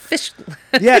as fish.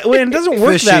 Yeah, well, it doesn't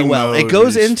work that Fishing well. It mode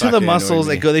goes is into the fucking muscles.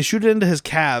 annoying me. They shoot it into his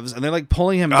calves, and they're like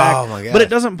pulling him back. Oh my God. But it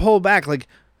doesn't pull back. Like,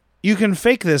 you can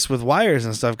fake this with wires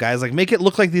and stuff, guys. Like, make it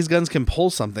look like these guns can pull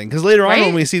something. Because later on, Right?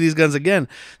 when we see these guns again,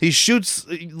 he shoots.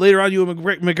 Later on, Ewan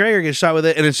McGregor gets shot with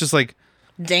it, and it's just like,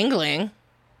 Dangling.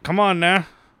 come on now.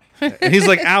 And he's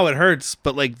like, ow, it hurts.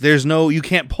 But, like, you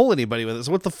can't pull anybody with it.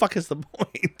 So what the fuck is the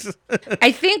point?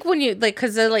 I think when you, like,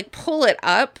 because they, like, pull it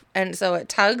up, and so it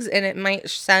tugs, and it might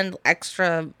send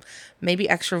maybe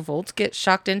extra volts get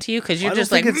shocked into you, because you're I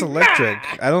just don't think like... it's electric.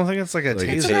 I don't think it's like a Like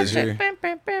a taser.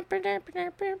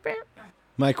 taser.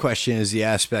 My question is the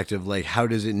aspect of, like, how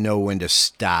does it know when to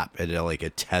stop at, like, a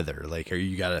tether? Like, are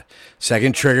you got a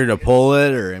second trigger to pull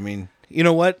it? Or, I mean... You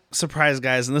know what? Surprise,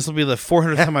 guys. And this will be the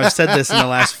 400th time I've said this in the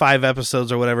last 5 episodes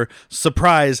or whatever.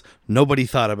 Surprise. Nobody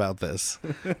thought about this.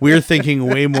 We're thinking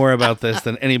way more about this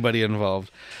than anybody involved.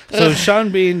 So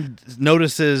Sean Bean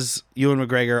notices Ewan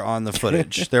McGregor on the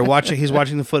footage. He's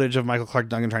watching the footage of Michael Clark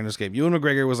Duncan trying to escape. Ewan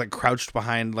McGregor was like crouched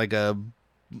behind like a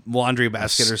laundry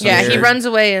basket or something. Yeah, he runs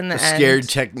away in the end. Scared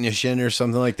technician or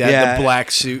something like that. Yeah. The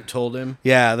black suit told him.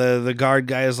 Yeah, the guard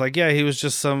guy is like, yeah, he was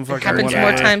just some It fucking happens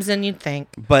whatever. more times than you'd think.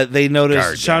 But they notice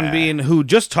Guard Sean guy. Bean, who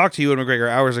just talked to Ewan McGregor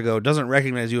hours ago, doesn't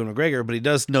recognize Ewan McGregor, but he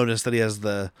does notice that he has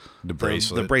the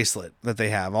bracelet. the bracelet that they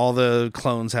have. All the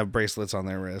clones have bracelets on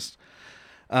their wrist.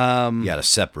 You got to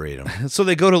separate them. So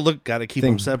they go to look, got to keep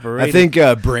them separated. I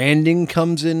think branding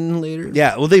comes in later.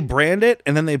 Yeah, well, they brand it,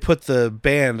 and then they put the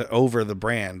band over the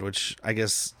brand, which I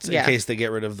guess in case they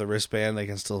get rid of the wristband, they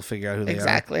can still figure out who they are.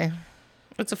 Exactly.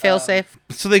 It's a failsafe.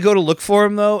 So they go to look for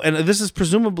him, though, and this is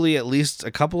presumably at least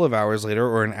a couple of hours later,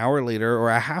 or an hour later,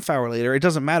 or a half hour later. It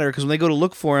doesn't matter, because when they go to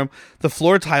look for him, the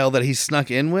floor tile that he snuck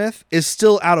in with is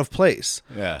still out of place.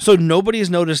 Yeah. So nobody's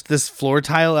noticed this floor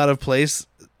tile out of place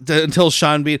until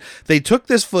Sean Bean. They took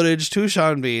this footage to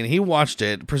Sean Bean. He watched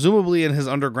it, presumably in his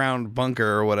underground bunker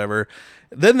or whatever.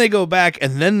 Then they go back,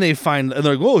 and then they find, and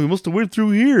they're like, "Whoa, he must have went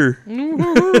through here."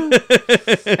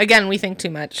 Again, we think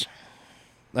too much.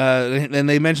 And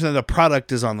they mention that the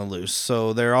product is on the loose,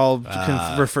 so they're all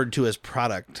referred to as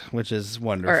product, which is Or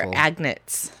wonderful.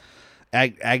 agnets.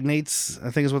 Agnates,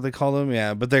 I think is what they call them.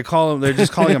 Yeah, but they're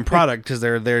just calling them product because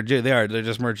they're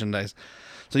just merchandise.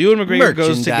 So Ewan McGregor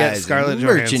goes to get Scarlett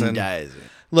Johansson. Merchandising.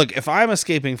 Look, if I'm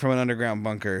escaping from an underground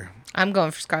bunker, I'm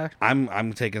going for Scarlett.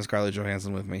 I'm taking Scarlett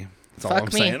Johansson with me. That's all I'm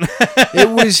Fuck me. saying. It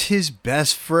was his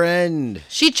best friend.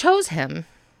 She chose him.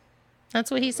 That's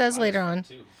what he says later on.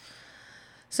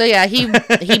 So yeah, he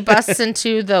busts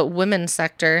into the women's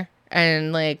sector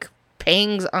and like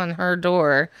pangs on her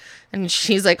door, and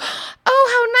she's like, "Oh,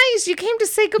 how nice! You came to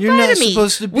say goodbye You're not to me.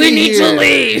 supposed to be We need to here."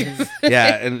 leave."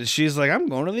 Yeah, and she's like, "I'm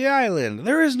going to the island.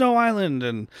 There is no island."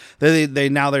 And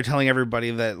they're telling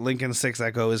everybody that Lincoln 6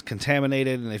 Echo is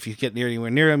contaminated, and if you get anywhere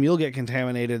near him, you'll get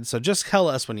contaminated. So just tell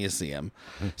us when you see him.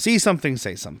 See something,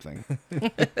 say something.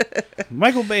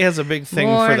 Michael Bay has a big thing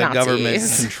More for the Nazis.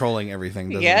 government controlling everything.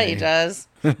 Doesn't Yeah, he he does.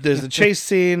 There's the chase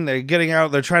scene. They're getting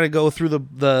out. They're trying to go through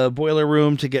the boiler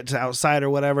room to get to outside or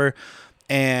whatever.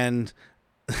 And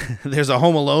there's a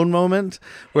Home Alone moment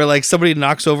where like somebody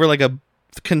knocks over like a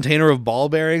container of ball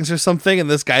bearings or something, and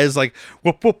this guy is like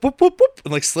whoop whoop whoop whoop whoop,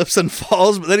 and like slips and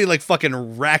falls, but then he like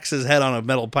fucking racks his head on a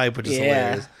metal pipe, which is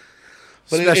hilarious.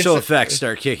 But Special effects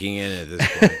start kicking in at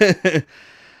this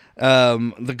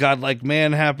point. The godlike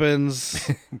man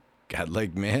happens.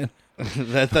 Godlike man.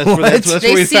 That's where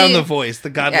They we see- found the voice,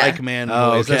 the godlike man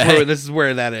Oh, voice. okay. This is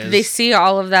where that is. They see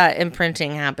all of that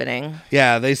imprinting happening.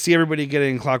 Yeah, they see everybody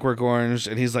getting Clockwork Orange,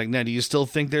 and he's like, "Ned, do you still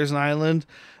think there's an island?"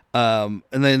 And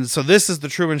then, so this is the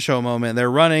Truman Show moment.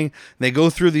 They're running. They go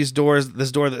through these doors.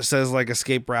 This door that says like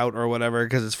escape route or whatever,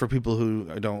 because it's for people who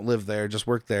don't live there, just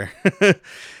work there.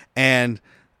 And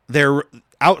they're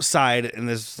outside in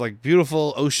this like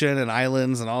beautiful ocean and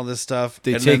islands and all this stuff.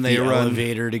 They and take then they the run.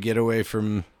 elevator to get away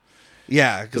from.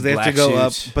 Yeah, because the they have to black go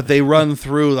suits. up, but they run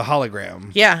through the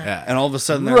hologram. Yeah. And all of a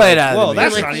sudden, they're Right like, out of whoa, the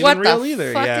that's gate. not Like, even what real the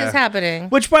either. fuck Yeah. is happening?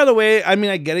 Which, by the way, I mean,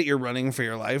 I get it. You're running for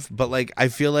your life, but like, I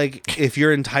feel like if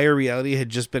your entire reality had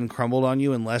just been crumbled on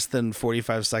you in less than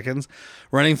 45 seconds,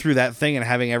 running through that thing and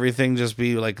having everything just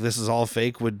be like, this is all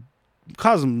fake would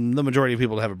cause the majority of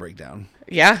people to have a breakdown.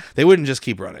 Yeah. They wouldn't just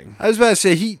keep running. I was about to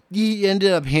say he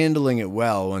ended up handling it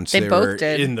well once They they both were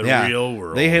did. in the Yeah. real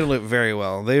world. They handle it very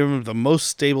well. They were the most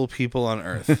stable people on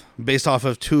Earth, based off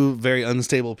of two very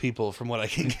unstable people, from what I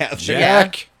can gather.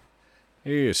 Jack.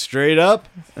 Here, straight up.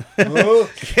 Oh.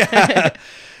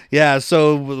 Yeah,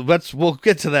 so we'll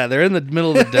get to that. They're in the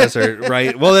middle of the desert,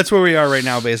 right? Well, that's where we are right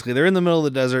now, basically. They're in the middle of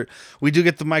the desert. We do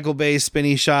get the Michael Bay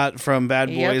spinny shot from Bad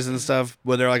Boys and stuff,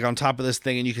 where they're like on top of this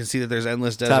thing, and you can see that there's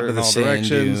endless desert in all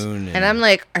directions. And I'm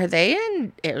like, are they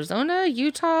in Arizona,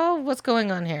 Utah? What's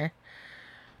going on here?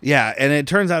 Yeah, and it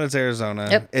turns out it's Arizona.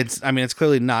 Yep. It's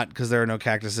clearly not because there are no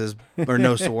cactuses or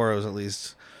no saguaros at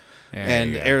least.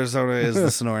 And Arizona is the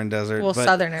Sonoran Desert. Well,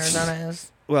 southern Arizona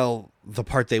is. Well, the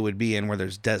part they would be in where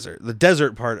there's desert. The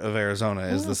desert part of Arizona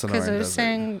is the Sonoran Desert. Because I was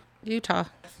saying Utah.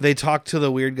 They talk to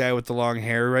the weird guy with the long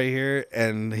hair right here,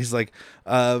 and he's like,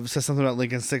 says something about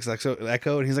Lincoln 6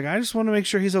 Echo, and he's like, I just want to make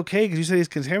sure he's okay because you said he's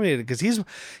contaminated because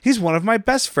he's one of my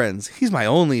best friends. He's my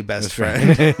only best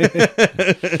friend.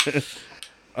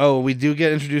 Oh, we do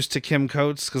get introduced to Kim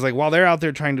Coates because, like, while they're out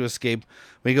there trying to escape,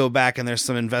 we go back and there's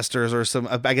some investors or some,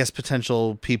 I guess,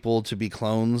 potential people to be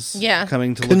clones. Yeah.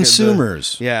 Coming to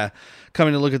consumers.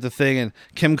 Coming to look at the thing, and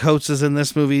Kim Coates is in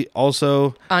this movie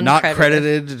also, not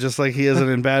credited, just like he isn't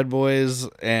in Bad Boys,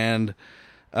 and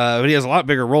but he has a lot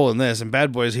bigger role in this. In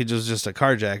Bad Boys, he was just a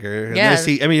carjacker. Yeah. This,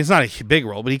 it's not a big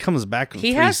role, but he comes back.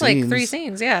 He has like 3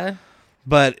 scenes, yeah.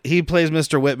 But he plays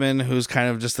Mr. Whitman, who's kind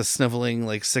of just a sniveling,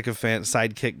 like, sycophant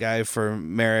sidekick guy for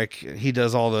Merrick. He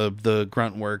does all the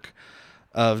grunt work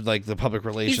of, like, the public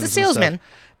relations. He's the salesman.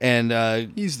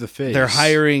 And he's the face. They're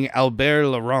hiring Albert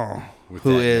Laurent,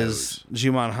 who is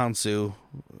Johansson,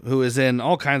 who is in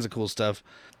all kinds of cool stuff.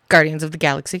 Guardians of the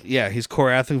Galaxy. Yeah, he's core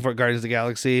athlete for Guardians of the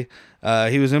Galaxy.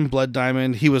 He was in Blood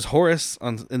Diamond. He was Horus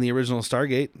in the original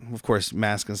Stargate. Of course,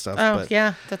 mask and stuff. Oh, but,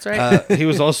 yeah, that's right. he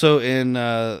was also in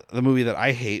the movie that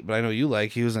I hate, but I know you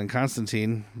like. He was in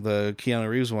Constantine, the Keanu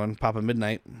Reeves one, Papa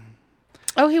Midnight.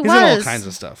 Oh, he's in all kinds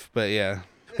of stuff, but yeah.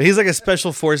 But he's like a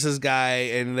special forces guy,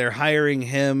 and they're hiring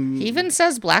him. He even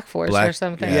says Black Force or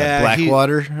something. Yeah,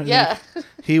 Blackwater. Yeah.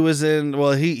 He was in,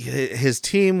 his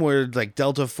team were like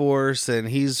Delta Force, and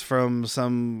he's from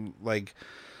some, like,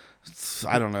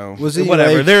 I don't know. Was he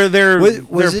whatever? Like, they're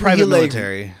private he,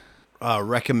 military.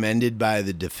 Recommended by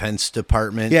the Defense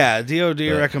Department. Yeah, DOD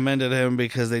recommended him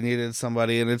because they needed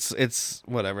somebody, and it's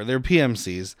whatever. They're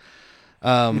PMCs.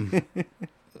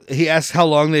 He asks how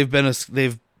long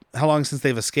how long since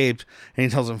they've escaped, and he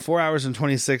tells him 4 hours and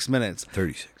 26 minutes.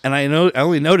 36. And I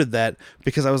only noted that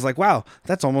because I was like, wow,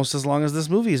 that's almost as long as this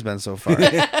movie's been so far.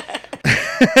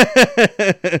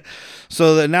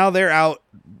 So that now they're out.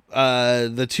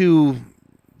 The 2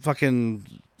 fucking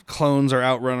clones are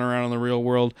out running around in the real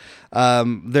world.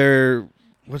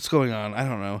 What's going on? I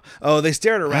don't know. Oh, they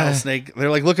stare at a rattlesnake. They're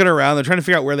like looking around. They're trying to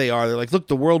figure out where they are. They're like, look,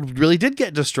 the world really did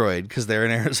get destroyed because they're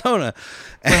in Arizona.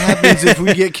 What happens if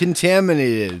we get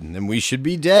contaminated? Then we should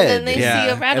be dead. And then they see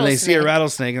a rattlesnake. And they see a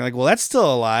rattlesnake. And they're like, well, that's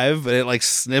still alive. But it like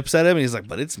snips at him. And he's like,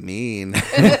 but it's mean.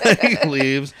 He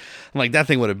leaves. I'm like, that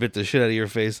thing would have bit the shit out of your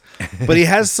face. But he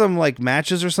has some like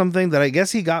matches or something that I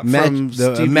guess he got from Steve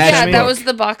Buscemi. Yeah, that was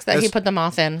the box that he put the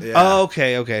moth in. Yeah. Oh,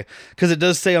 okay. Because it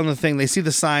does say on the thing, they see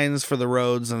the signs for the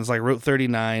roads, and it's like Route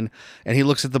 39, and he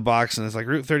looks at the box, and it's like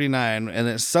Route 39, and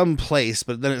it's some place,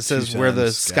 but then it says Tucson where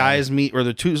the Sky. skies meet, or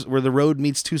where the road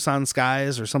meets Tucson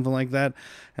skies, or something like that.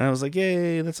 And I was like,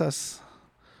 yay, that's us.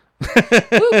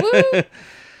 Woo,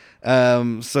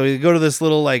 woo. So you go to this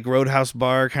little like roadhouse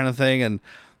bar kind of thing, and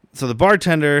so the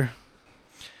bartender.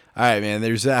 All right, man,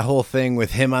 there's that whole thing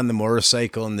with him on the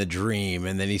motorcycle in the dream,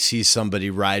 and then he sees somebody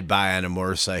ride by on a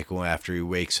motorcycle after he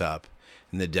wakes up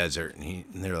in the desert, and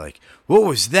they're like, what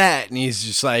was that? And he's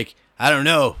just like, I don't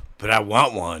know, but I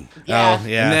want one. Yeah. Oh,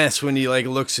 yeah. And that's when he like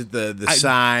looks at the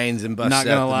signs and busts Not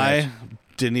gonna out the lie, match.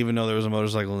 didn't even know there was a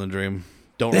motorcycle in the dream.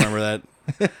 Don't remember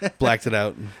that. Blacked it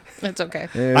out. It's okay.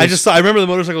 I remember the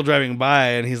motorcycle driving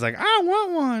by, and he's like, I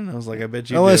want one. I was like, I bet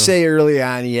you do. I want to say early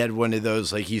on he had one of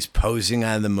those, like he's posing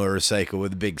on the motorcycle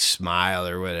with a big smile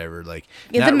or whatever. Like,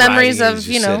 Yeah, not the memories riding it, of,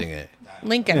 he's just sitting it.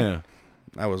 Lincoln. Yeah.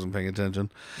 I wasn't paying attention.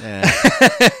 Yeah.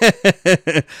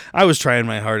 I was trying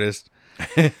my hardest.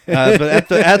 But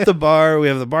at the bar, we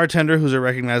have the bartender, who's a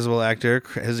recognizable actor,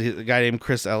 a guy named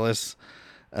Chris Ellis.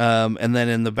 And then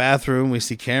in the bathroom, we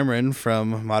see Cameron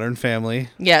from Modern Family.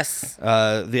 Yes.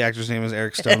 The actor's name is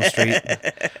Eric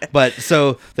Stonestreet. But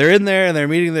so they're in there and they're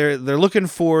meeting. They're looking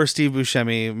for Steve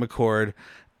Buscemi, McCord.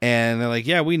 And they're like,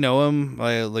 yeah, we know him.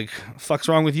 Like, fuck's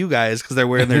wrong with you guys? Because they're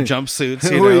wearing their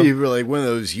jumpsuits. You know? You were like one of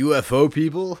those UFO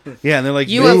people? Yeah, and they're like,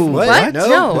 UFO? What?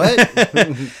 No. What?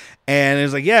 And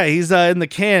it's like, yeah, he's in the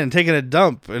can taking a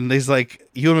dump. And he's like,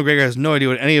 Ewan McGregor has no idea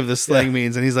what any of this slang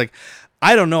means. And he's like,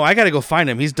 I don't know. I got to go find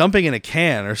him. He's dumping in a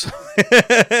can or something.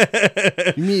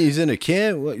 You mean he's in a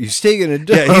can? What? He's taking a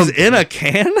dump? Yeah, he's in a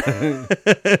can?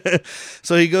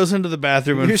 So he goes into the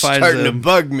bathroom and You're finds starting him. to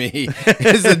bug me.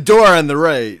 There's the door on the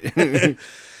right.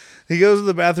 He goes to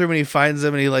the bathroom and he finds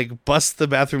him and he like busts the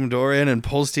bathroom door in and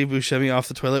pulls Steve Buscemi off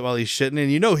the toilet while he's shitting.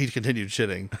 And you know he continued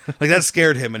shitting. Like that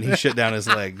scared him and he shit down his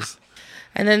legs.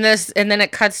 And then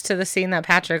it cuts to the scene that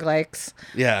Patrick likes.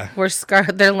 Yeah. Where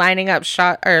they're lining up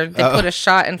they put a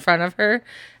shot in front of her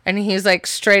and he's like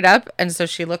straight up. And so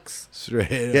she looks straight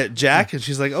up. Yeah, Jack. And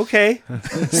she's like, okay.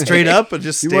 Straight up and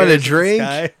just you stares want a at the drink?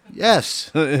 sky.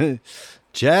 Yes.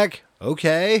 Jack.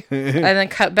 Okay. And then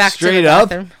cut back straight to the up.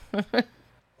 bathroom.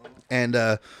 And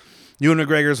Ewan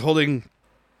McGregor's holding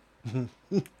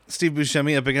Steve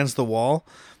Buscemi up against the wall.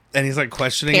 And he's like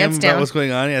questioning Pants him down. about what's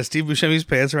going on. Yeah, Steve Buscemi's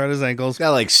pants around his ankles. He's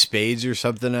got like spades or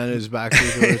something on his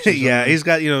boxers. Yeah, he's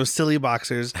got, silly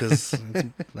boxers because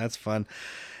that's fun.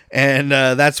 And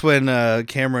that's when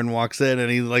Cameron walks in and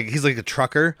he's like a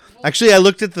trucker. Actually, I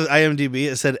looked at the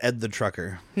IMDb. It said Ed the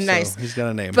Trucker. Nice. So he's got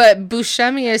a name. But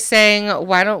Buscemi is saying,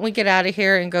 why don't we get out of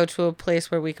here and go to a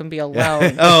place where we can be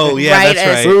alone? Oh, yeah, Right that's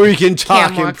as right. Where we can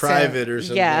talk Cam in walks private or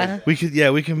something. Yeah.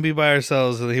 We can be by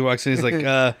ourselves. And he walks in. He's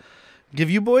like, give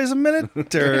you boys a minute?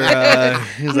 Or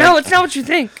he's No, like, it's not what you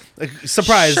think.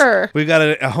 surprise. Sure. We've got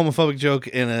a homophobic joke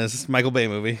in a Michael Bay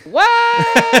movie.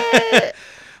 What?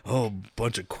 Oh,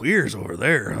 bunch of queers over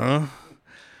there, huh?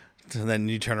 And then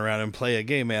you turn around and play a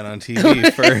gay man on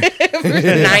TV for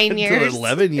 9 years.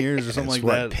 11 years or something That's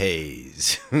like what that.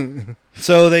 pays.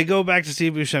 So they go back to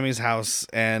Steve Buscemi's house,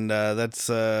 and that's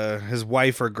his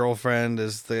wife or girlfriend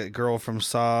is the girl from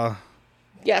Saw,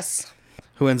 Yes.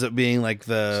 who ends up being like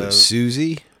the.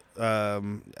 Susie? I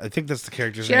think that's the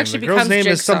character's She name. actually The girl's becomes name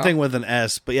is Jigsaw. something with an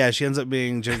S, but yeah, she ends up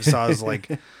being Jigsaw's like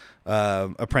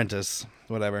apprentice,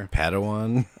 whatever.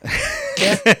 Padawan?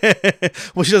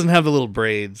 Well, she doesn't have the little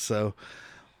braids, so.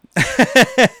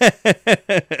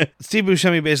 Steve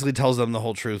Buscemi basically tells them the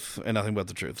whole truth and nothing but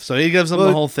the truth. So he gives them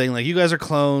the whole thing, like, you guys are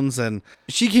clones, and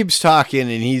She keeps talking,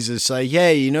 and he's just like,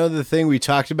 hey, you know the thing we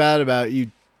talked about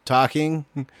you talking?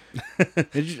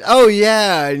 Oh,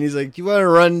 yeah. And he's like, you want to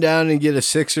run down and get a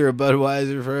sixer of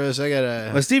Budweiser for us? I got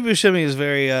to... Well, Steve Buscemi is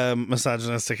very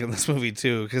misogynistic in this movie,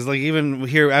 too, because, like, even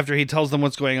here, after he tells them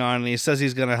what's going on, and he says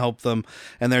he's going to help them,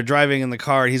 and they're driving in the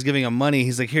car, and he's giving them money.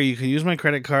 He's like, here, you can use my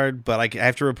credit card, but I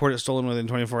have to report it stolen within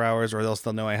 24 hours, or they'll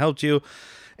still know I helped you.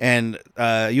 And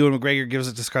Ewan McGregor gives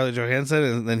it to Scarlett Johansson,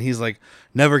 and then he's like,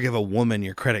 never give a woman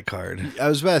your credit card. I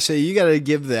was about to say, you got to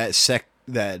give that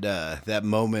that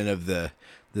moment of the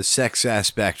sex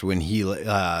aspect when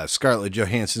Scarlett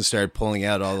Johansson started pulling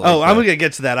out all. I'm gonna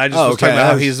get to that. I just was okay. talking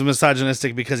about how he's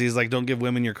misogynistic because he's like, don't give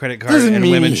women your credit card, Doesn't and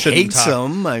mean women he shouldn't hates talk.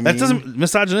 them. That doesn't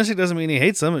misogynistic doesning mean he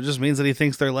hates them. It just means that he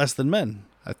thinks they're less than men.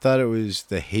 I thought it was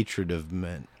the hatred of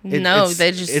men. No,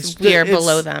 we are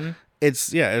below them.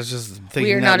 It's just thinking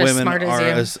We are that not as women smart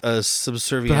as are a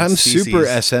subservient. But I'm species. super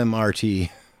SMRT.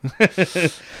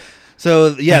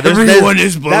 So yeah, Everyone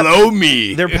is below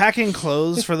me. They're packing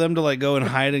clothes for them to like go and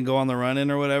hide and go on the run in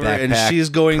or whatever. And Backpack, she's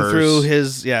going purse. through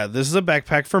his this is a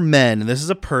backpack for men and this is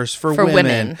a purse for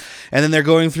women. And then they're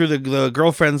going through the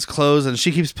girlfriend's clothes and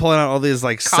she keeps pulling out all these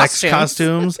like sex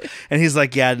costumes. And he's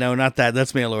like, yeah, no, not that.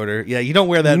 That's mail order. Yeah, you don't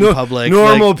wear that in public.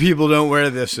 Normal people don't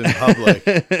wear this in public.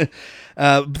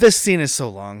 This scene is so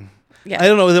long. Yeah. I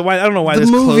don't know why. I don't know why The this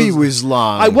movie clothes, was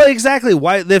long. well, exactly.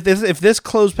 Why if this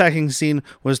clothes packing scene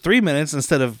was 3 minutes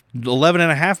instead of 11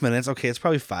 and a half minutes? Okay, it's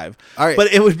probably 5. All right.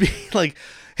 But it would be like,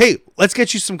 hey, let's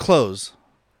get you some clothes.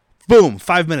 Boom,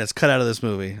 5 minutes cut out of this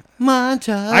movie.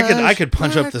 Montage. I could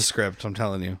punch up the script. I'm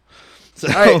telling you. So,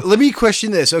 All right, let me question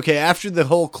this. Okay, after the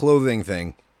whole clothing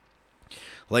thing,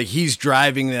 like he's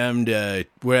driving them to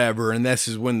wherever, and this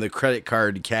is when the credit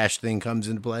card cash thing comes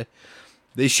into play.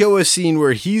 They show a scene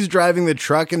where he's driving the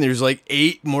truck and there's like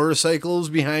 8 motorcycles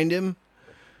behind him.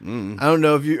 I don't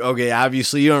know if you... Okay,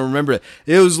 obviously you don't remember it.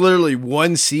 It was literally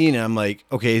one scene. I'm like,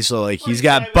 okay, so like he's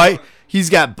got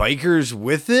bikers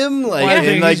with him? Like, Well,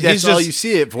 and like that's he's all just- you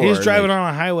see it for. He's driving Like,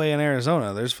 on a highway in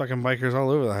Arizona. There's fucking bikers all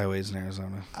over the highways in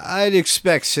Arizona. I'd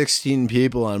expect 16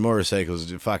 people on motorcycles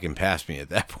to fucking pass me at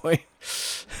that point.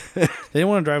 They didn't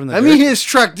want to drive in the I dirt. mean, his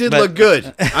truck did But- look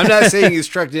good. I'm not saying his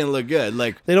truck didn't look good.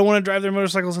 Like, They don't want to drive their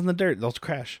motorcycles in the dirt; they'll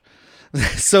crash.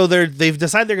 So they've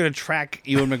decided they're going to track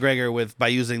Ewan McGregor by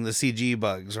using the CG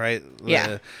bugs, right?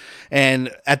 Yeah.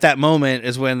 And at that moment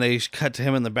is when they cut to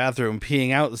him in the bathroom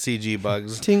peeing out the CG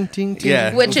bugs. ting, ting, ting.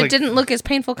 Yeah. Which was it like- didn't look as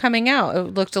painful coming out. It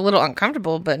looked a little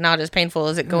uncomfortable, but not as painful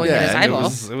as it going in his Yeah, It eyeball.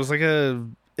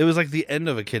 was like the end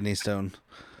of a kidney stone.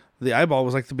 The eyeball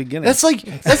was like the beginning. That's like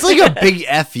a big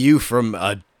FU from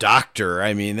a doctor.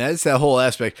 I mean, that's that whole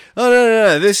aspect. Oh,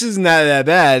 no, this is not that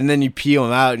bad. And then you peel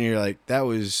them out and you're like, that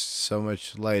was so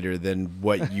much lighter than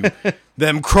what you...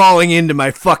 them crawling into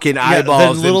my fucking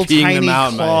eyeballs and little peeing tiny them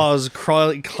out. claws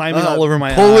climbing all over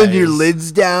my pulling eyes. your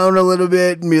lids down a little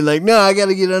bit and be like, no, I got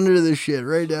to get under this shit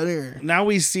right down here. Now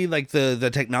we see like the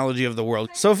technology of the world.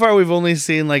 So far we've only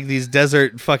seen like these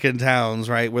desert fucking towns,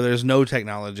 right, where there's no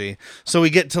technology. So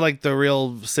we get to like the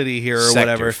real city here or Sector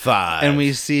whatever, 5. and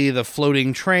we see the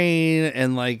floating train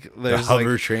and like there's the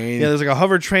hover like, train. Yeah, there's like a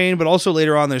hover train, but also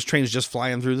later on there's trains just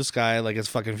flying through the sky like it's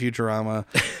fucking Futurama.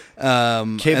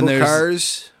 Cable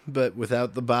cars, but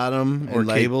without the bottom. Or and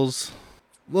like, cables.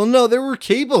 Well, no, there were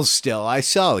cables still. I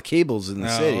saw the cables in the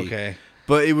city. Okay.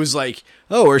 But it was like,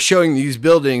 oh, we're showing these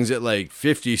buildings at like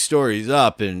 50 stories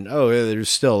up, and oh, yeah, there's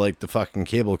still like the fucking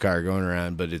cable car going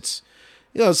around. But it's,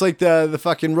 you know, it's like the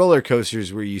fucking roller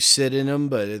coasters where you sit in them,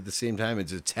 but at the same time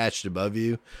it's attached above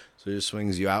you, so it just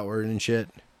swings you outward and shit.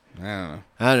 I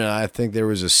don't know. I think there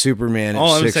was a Superman at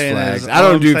All I'm Six saying Flags. is, I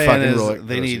don't do saying fucking is roller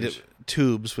they coasters. need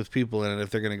tubes with people in it if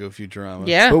they're gonna go Futurama.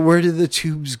 Yeah. But where did the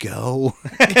tubes go?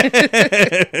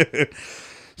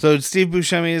 So Steve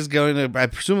Buscemi is going to,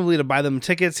 presumably to buy them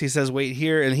tickets. He says, wait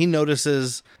here, and he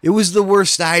notices... It was the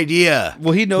worst idea.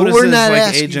 Well, he But notices we're not like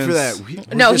asking agents... for that.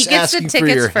 We're No, he just gets the asking for your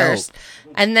tickets first.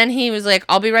 help. And then he was like,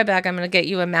 I'll be right back. I'm going to get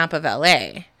you a map of LA.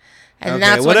 And Okay,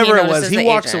 that's whatever when it he was, notices he the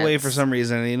walks agents. away for some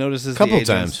reason, and he notices Couple the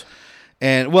agents. times.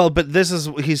 And, well, but this is...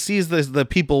 He sees the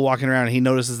people walking around, and he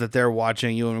notices that they're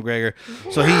watching Ewan McGregor.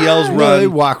 So he yells, run. No, they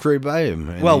walked right by him.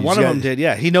 and Well, he's one of got- them did,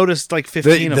 yeah. He noticed like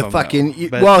 15 of The them. fucking... though,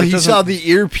 but well, it he doesn't- saw the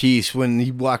earpiece when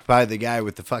he walked by the guy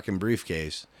with the fucking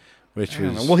briefcase. Which I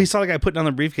don't was... know. Well, he saw the guy put down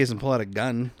the briefcase and pull out a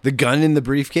gun. The gun in the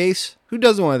briefcase? Who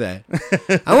doesn't want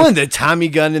that? I want the Tommy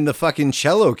gun in the fucking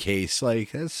cello case.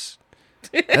 Like, that's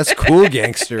cool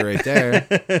gangster right there.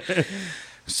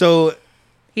 So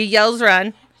He yells,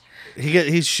 run.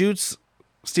 he shoots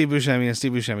Steve Buscemi, and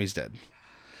Steve Buscemi's dead.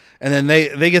 And then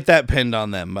they get that pinned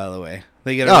on them, by the way.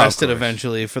 They get Oh, of arrested course.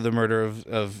 eventually for the murder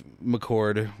of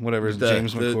McCord, whatever,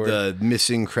 James McCord. The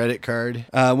missing credit card.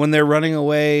 When they're running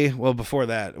away, well, before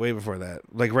that, way before that,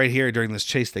 like right here during this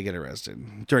chase, they get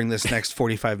arrested during this next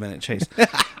 45-minute chase.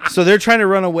 So they're trying to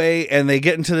run away, and they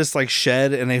get into this like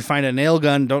shed, and they find a nail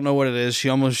gun. Don't know what it is. She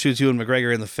almost shoots Ewan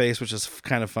McGregor in the face, which is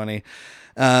kind of funny.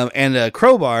 And a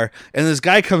crowbar, and this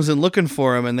guy comes in looking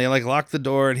for him, and they like lock the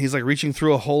door, and he's like reaching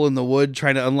through a hole in the wood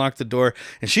trying to unlock the door,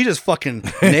 and she just fucking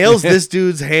nails this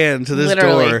dude's hand to this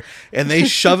Literally. door, and they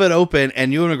shove it open,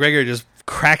 and Ewan McGregor just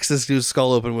cracks this dude's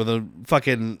skull open with a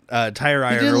fucking tire He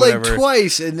iron did or like whatever.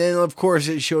 twice, and then of course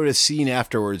it showed a scene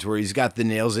afterwards where he's got the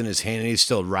nails in his hand and he's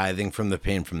still writhing from the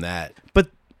pain from that. But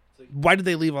why did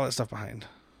they leave all that stuff behind?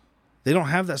 They don't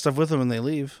have that stuff with them when they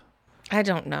leave. I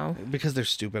don't know. Because they're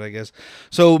stupid, I guess.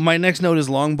 So my next note is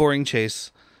long, boring chase.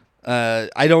 I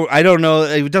don't know.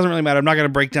 It doesn't really matter. I'm not going to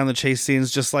break down the chase scenes,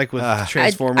 just like with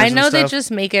Transformers. I know and they stuff. just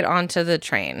make it onto the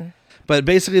train. But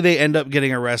basically, they end up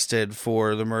getting arrested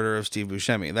for the murder of Steve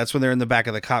Buscemi. That's when they're in the back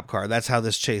of the cop car. That's how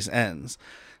this chase ends.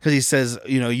 Because he says,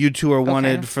 you two are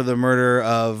wanted for the murder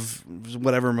of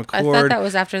whatever McCord. I thought that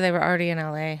was after they were already in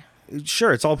LA.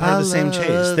 Sure, it's all part of the same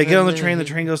chase. They get on the train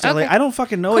goes to Okay. LA. I don't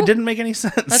fucking know. Cool. It didn't make any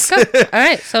sense. Let's go. All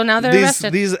right, so now they're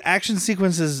arrested. These action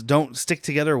sequences don't stick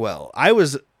together well. I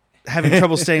was having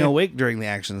trouble staying awake during the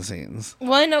action scenes.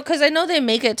 Well, I know, because I know they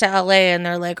make it to LA and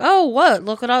they're like, oh, what?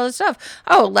 Look at all this stuff.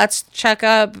 Oh, let's check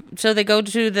up. So they go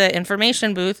to the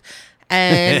information booth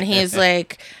and he's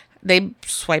like, they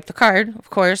swipe the card, of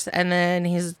course, and then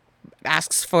he's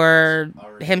asks for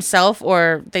himself,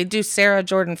 or they do Sarah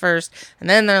Jordan first, and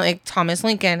then they're like Thomas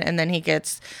Lincoln, and then he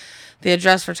gets the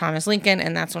address for Thomas Lincoln,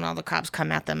 and that's when all the cops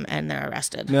come at them and they're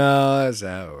arrested. No, that's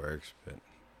how it works. But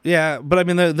Yeah, but I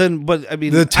mean, I don't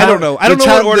know. I don't know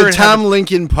the what order. The it had Tom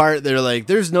Lincoln part, they're like,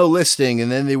 there's no listing,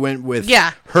 and then they went with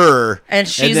her, and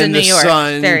she's then in New the York.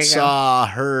 son There you go. saw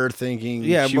her thinking.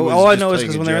 Yeah, she but was all I just know is playing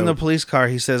because a when they're in the joke. police car,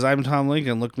 he says, "I'm Tom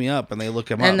Lincoln. Look me up," and they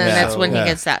look him up. And then that's when he Yeah.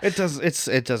 gets that. It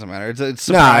doesn't matter. It's No, it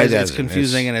surprising, it's doesn't.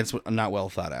 confusing, and it's not well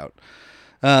thought out.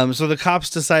 So the cops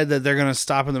decide that they're gonna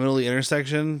stop in the middle of the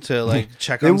intersection to like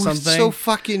check It on was something. so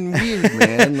fucking weird,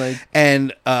 man. Like,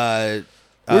 And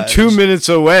we're 2 minutes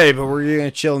away, but we're gonna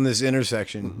chill in this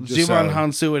intersection. Just Jimon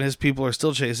so- Hansu and his people are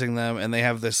still chasing them, and they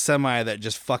have this semi that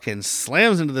just fucking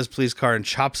slams into this police car and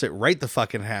chops it right the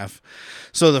fucking half.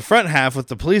 So the front half with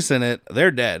the police in it,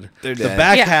 they're dead. The dead.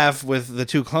 back Yeah. half with the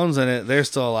two clones in it, they're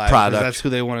still alive. 'cause Product. That's who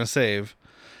they want to save.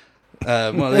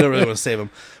 Well, they don't really want to save him.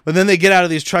 But then they get out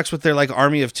of these trucks with their like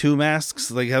army of two masks.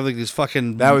 They have like these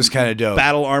fucking That was kind of dope.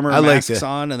 battle armor I liked masks it.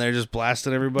 on, and they're just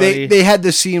blasting everybody. They had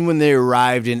the scene when they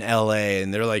arrived in L.A.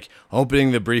 and they're like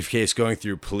opening the briefcase, going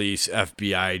through police,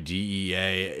 FBI, DEA,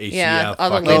 ACF. Yeah, all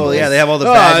the fucking- labels. Oh yeah, they have all the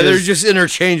badges. they're just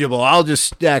interchangeable. I'll just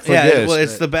stack like yeah, this. well,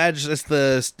 it's the badge. It's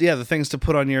the things to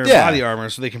put on your Yeah. body armor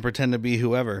so they can pretend to be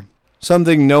whoever.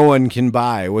 Something no one can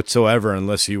buy whatsoever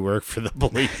unless you work for the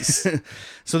police.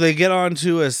 So they get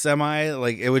onto a semi,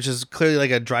 which is clearly like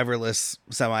a driverless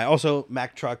semi. Also,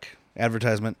 Mack truck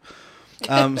advertisement.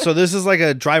 So this is like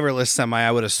a driverless semi, I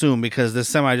would assume, because this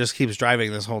semi just keeps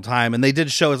driving this whole time. And they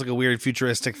did show it's like a weird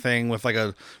futuristic thing with like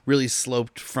a really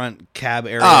sloped front cab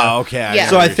area. Oh, okay. Yeah.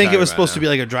 So I think it was supposed to be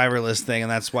like a driverless thing, and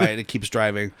that's why it keeps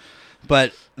driving.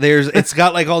 But it's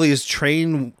got like all these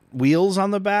train wheels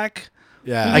on the back.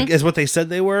 Yeah. Like, is what they said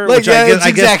they were. Like, Which yeah, I guess, that's I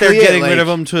guess exactly they're it, getting rid like- of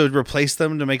them to replace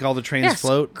them to make all the trains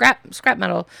float. Scrap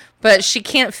metal, but she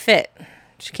can't fit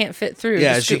through.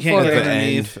 Yeah, to she scoot can't forward. get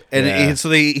underneath. And Yeah.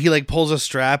 so he like pulls a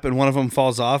strap, and one of them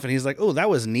falls off, and he's like, "Oh, that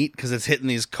was neat," because it's hitting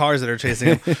these cars that are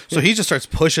chasing him. So he just starts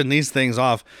pushing these things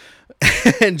off,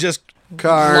 and just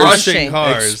Cars, crushing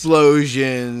cars.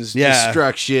 explosions, Yeah.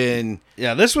 destruction.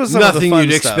 Yeah, this was some of the Nothing fun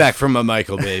you'd stuff. expect from a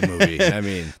Michael Bay movie. I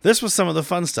mean, This was some of the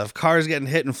fun stuff. Cars getting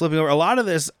hit and flipping over. A lot of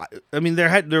this, I mean,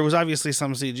 there was obviously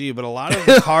some CG, but a lot of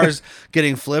the cars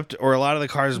getting flipped or a lot of the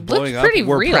cars blowing up pretty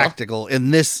were real. practical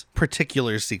in this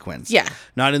particular sequence. Yeah.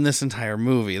 Not in this entire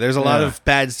movie. There's a lot Yeah. of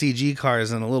bad CG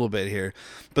cars in a little bit here.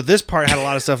 But this part had a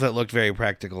lot of stuff that looked very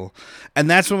practical. And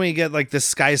that's when we get like this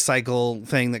sky cycle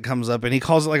thing that comes up, and he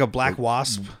calls it like a black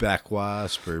wasp. Black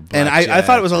Wasp or And I Blackjack.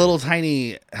 thought it was a little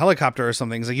tiny helicopter or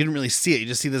something. It's like you didn't really see it. You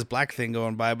just see this black thing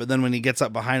going by. But then when he gets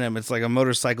up behind him, it's like a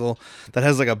motorcycle that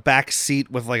has like a back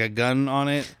seat with like a gun on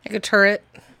it. Like a turret.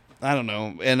 I don't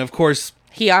know. And of course,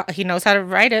 He knows how to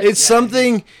ride it. It's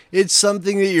something. It's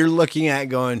something that you're looking at,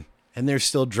 going, and they're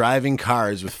still driving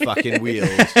cars with fucking wheels.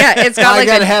 yeah, it's got I like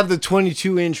gotta a, have the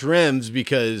 22-inch rims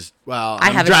because, well,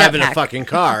 I'm have a driving a jetpack. fucking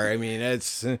car. I mean, it's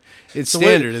so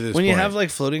standard at this when point. you have like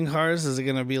floating cars, is it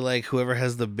going to be like whoever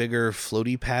has the bigger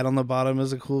floaty pad on the bottom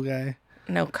is a cool guy?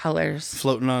 no colors.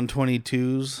 Floating on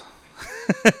 22s.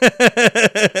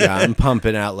 Yeah, I'm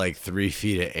pumping out like 3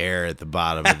 feet of air at the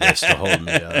bottom of this to hold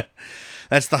me up.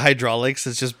 That's the hydraulics.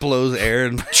 It just blows air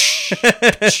and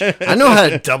I know how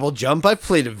to double jump. I've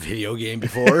played a video game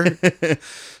before.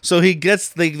 so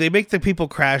they make the people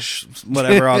crash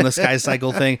whatever on the sky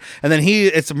cycle thing, and then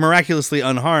it's miraculously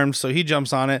unharmed, so he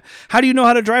jumps on it. How do you know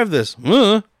how to drive this?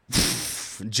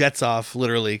 Jets off,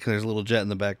 literally, because there's a little jet in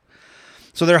the back.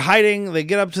 So they're hiding. They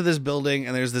get up to this building,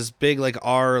 and there's this big like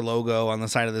R logo on the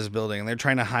side of this building, and they're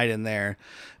trying to hide in there.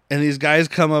 And these guys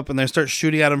come up and they start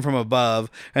shooting at them from above,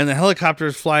 and the helicopter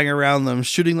is flying around them,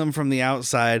 shooting them from the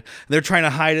outside. They're trying to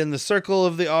hide in the circle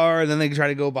of the R, and then they try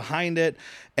to go behind it,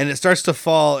 and it starts to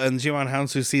fall. And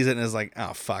Johansson sees it and is like,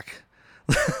 "Oh fuck,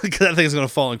 that thing's gonna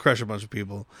fall and crush a bunch of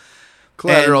people."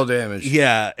 Collateral damage.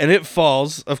 Yeah, and it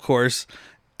falls, of course.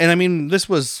 And I mean, this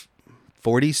was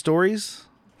 40 stories.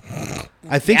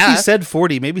 I think he Yeah. said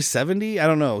 40, maybe 70. I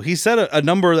don't know. He said a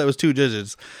number that was 2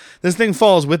 digits. This thing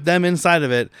falls with them inside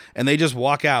of it, and they just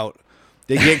walk out.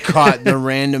 They get caught in the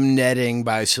random netting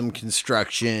by some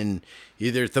construction,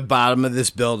 either at the bottom of this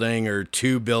building or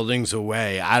 2 buildings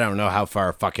away. I don't know how far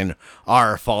a fucking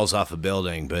R falls off a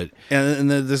building, but And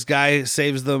then this guy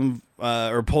saves them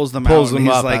or pulls them Pulls out. them And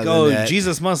he's up like, out of the "Oh, net."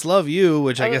 Jesus must love you,"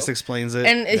 which I guess explains it.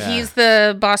 And he's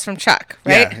the boss from Chuck,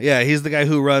 right? Yeah, he's the guy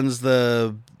who runs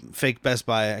the fake Best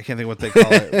Buy. I can't think what they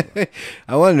call it.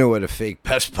 I want to know what a fake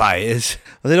Best Buy is.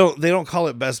 They don't call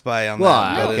it Best Buy on Well,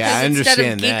 that. But okay, it's- I Instead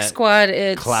understand of Geek that. Squad,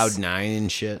 it's Cloud9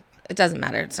 and shit. It doesn't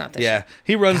matter. It's not this. yeah,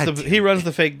 he runs God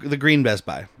the green Best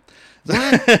Buy.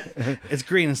 It's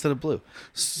green instead of blue.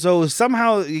 So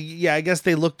somehow, yeah, I guess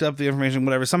they looked up the information,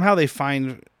 whatever. Somehow they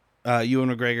find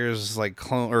Ewan McGregor's like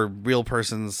clone or real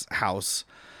person's house.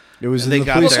 It was They in the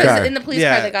got police there. car. In the police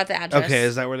car, they got the address. Okay,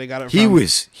 is that where they got it He from?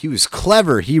 was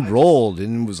clever. He rolled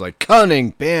and was like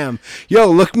cunning. Bam. Yo,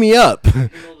 look me up.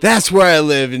 That's where I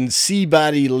live in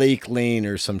Seabody Lake Lane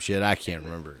or some shit. I can't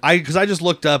remember. Because I just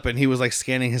looked up and he was like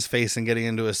scanning his face and getting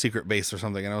into a secret base or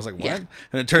something, and I was like, "What?" Yeah.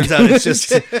 And it turns out it's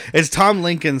just it's Tom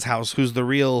Lincoln's house, who's the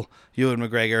real Ewan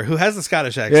McGregor, who has the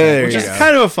Scottish accent, there which you is go.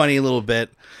 kind of a funny little bit.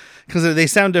 Because they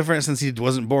sound different since he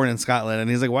wasn't born in Scotland. And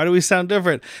he's like, "Why do we sound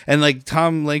different?" And like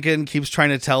Tom Lincoln keeps trying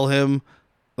to tell him,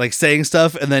 like saying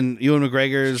stuff. And then Ewan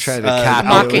McGregor's Trying to copy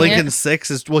Mocking Lincoln it.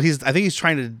 6 is, I think he's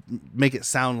trying to make it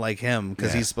sound like him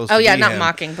because he's supposed Oh to yeah, be not him.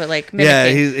 mocking, but like Yeah,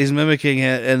 mimicking. he's mimicking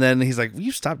it. And then he's like, "Will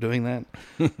you stop doing that?"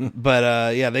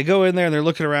 But yeah, they go in there and they're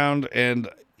looking around and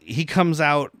he comes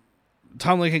out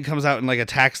Tom Lincoln comes out and like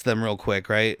attacks them real quick,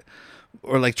 right?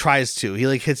 Or like tries to. He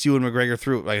like hits Ewan McGregor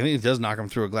through. Like I think he does knock him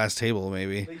through a glass table,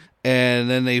 maybe. And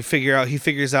then he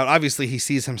figures out. Obviously, he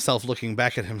sees himself looking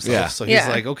back at himself. Yeah. So he's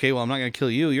like, okay, well, I'm not gonna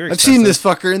kill you. You're. I've seen this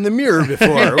fucker in the mirror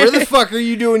before. Where the fuck are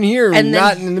you doing here? And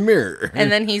Not then- in the mirror.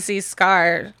 And then he sees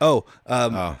Scar. By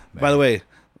the way,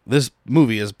 this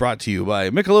movie is brought to you by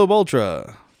Michelob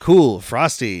Ultra. Cool,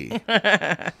 frosty.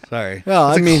 Sorry. Well,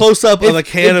 it's I a mean, close up of a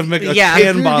can of yeah. If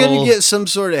can you're bottle. gonna get some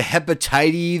sort of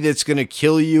hepatitis that's gonna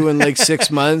kill you in like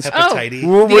 6 months, Hepatitis.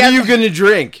 what are you gonna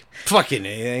drink? Fucking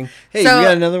anything. Hey, So- you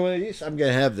got another one of these? I'm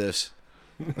gonna have this.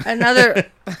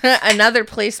 Another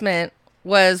placement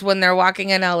was when they're walking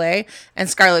in LA and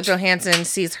Scarlett Johansson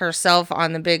sees herself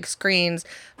on the big screens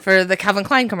for the Calvin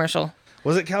Klein commercial.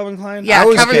 Was it Calvin Klein? Yeah, I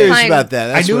was Calvin curious Klein. about that.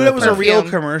 That's I knew what it was a real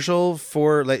perfume. commercial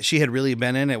for like she had really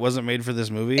been in. It wasn't made for this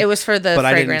movie. It was for the but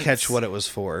I didn't fragrance. catch what it was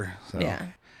for. So. Yeah.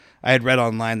 I had read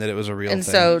online that it was a real And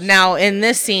thing. so now in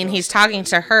this scene, he's talking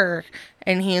to her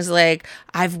and he's like,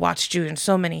 I've watched you in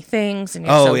so many things and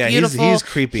you're so yeah, beautiful. he's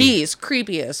creepy. He's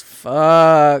creepy as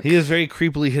fuck. He is very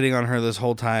creepily hitting on her this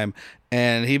whole time,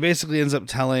 and he basically ends up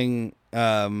telling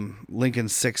Lincoln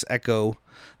Six Echo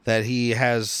that he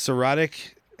has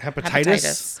cirrhotic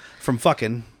hepatitis. From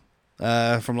fucking,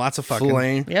 from lots of fucking.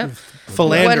 Flame. Yep.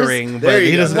 Philandering, There but you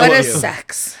he go. doesn't know What what is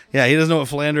sex? Yeah, he doesn't know what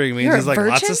philandering means. You're He's a like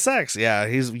lots virgin? of sex. Yeah,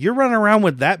 you're running around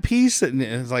with that piece, and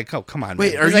it's like, oh, come on.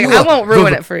 Wait, man. are He's you like, I a won't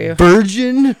ruin it for you.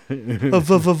 virgin? He's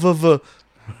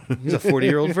a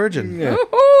 40-year-old virgin. Woohoo!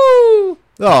 Oh,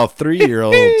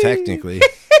 3-year-old technically,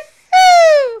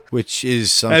 which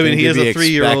is something. I mean, he to is be a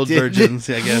 3-year-old expected.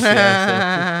 virgin, I guess.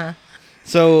 Yeah,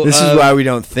 so This is why we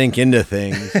don't think into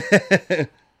things.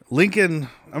 Lincoln.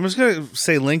 I'm just gonna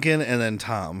say Lincoln and then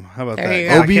Tom. How about There that? you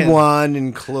go. I can't- Obi-Wan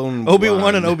and Clone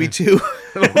Obi-Wan and Obi-2.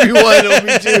 Obi-Wan,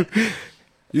 Obi-2.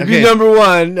 You Okay. be number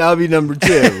 1, I'll be number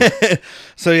 2.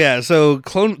 So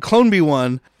Clone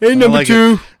B1. Hey, number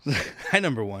 2. Hi,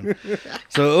 number 1.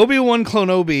 So Obi-Wan Clone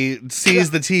Obi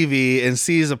sees the TV and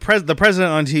sees the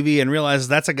president on TV and realizes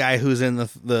that's a guy who's in the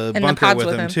bunker pods with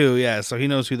with him him. too. Yeah, so he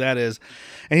knows who that is.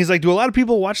 And he's like, do a lot of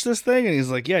people watch this thing? And he's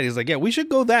like, yeah. He's like, yeah, we should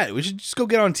go that. We should just go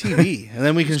get on TV. And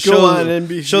then we can go on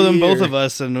NBC show them both or- of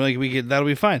us and like that'll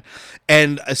be fine.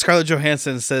 And Scarlett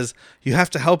Johansson says, you have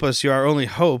to help us. You're our only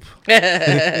hope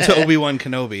to Obi-Wan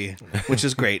Kenobi, which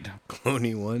is great.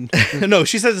 Cloney 1. No,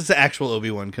 she says it's the actual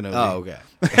Obi-Wan Kenobi. Oh,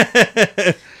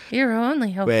 okay. You're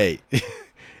only hope. Wait.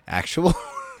 Actual?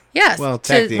 Yes. Well, to,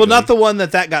 technically. Well, not the one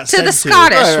that got to said the to.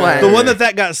 Scottish Right, right, one. The one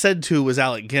that got said to was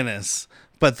Alec Guinness,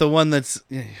 but the one that's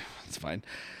it's fine.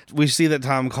 We see that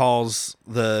Tom calls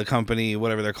the company,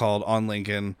 whatever they're called, on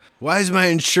Lincoln. Why is my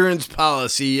insurance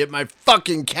policy at my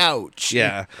fucking couch?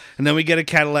 Yeah, and then we get a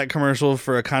Cadillac commercial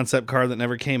for a concept car that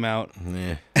never came out.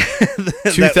 Yeah.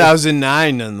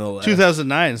 2009, nonetheless.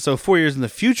 2009. So 4 years in the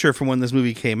future from when this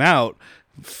movie came out.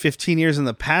 15 years in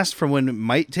the past from when it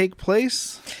might take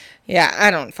place. Yeah,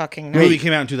 I don't fucking The know. movie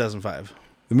came out in 2005.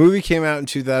 The movie came out in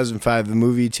 2005. The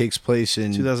movie takes place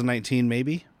in 2019,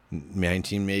 maybe.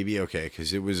 19, maybe. Okay,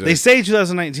 because it was. They say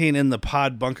 2019 in the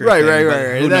pod bunker. Right, thing, right, but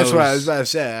right. who That's knows? what I was about to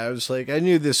say. I was like, I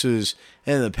knew this was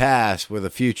in the past with a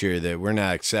future that we're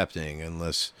not accepting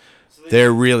unless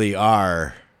there really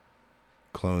are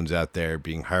clones out there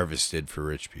being harvested for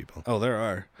rich people. Oh, there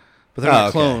are. But they're not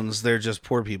okay. clones. They're just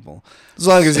poor people. As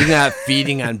long as they're not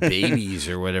feeding on babies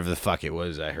or whatever the fuck it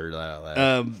was I heard out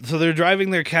loud. So they're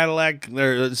driving their Cadillac.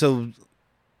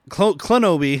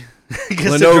 Clonobi gets to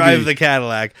Clonobi. drive the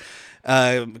Cadillac.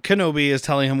 Kenobi is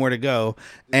telling him where to go,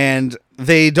 and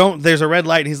they don't. There's a red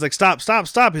light, and he's like, "Stop! Stop!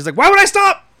 Stop!" He's like, "Why would I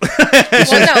stop?"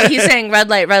 Well, no, he's saying red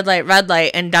light, red light, red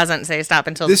light, and doesn't say stop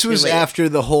until This it's too was late. after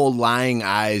the whole lying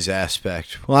eyes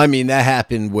aspect. Well, I mean, that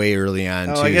happened way early on,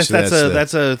 too. Oh, I guess so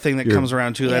that's a thing that comes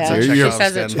around too. That's Yeah, a she Chekhov's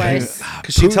says it gun. twice.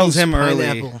 'Cause she tells him Poons,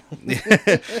 early.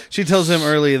 pineapple. She tells him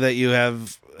early that you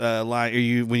have lie.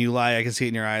 Or when you lie, I can see it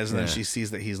in your eyes, and then Yeah. she sees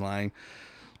that he's lying.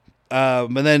 But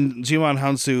then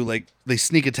Johansson, like they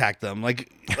sneak attack them.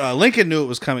 Like Lincoln knew it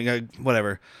was coming.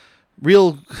 Whatever.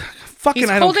 Real fucking. He's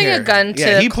I don't holding a care. gun to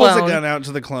yeah, he the pulls a clone. gun out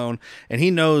to the clone, and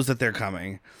he knows that they're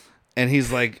coming. And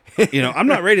he's like, I'm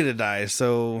not ready to die,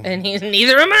 so And he's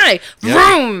neither am I.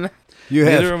 Vroom.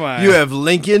 Neither am I. You have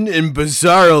Lincoln and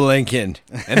Bizarro Lincoln,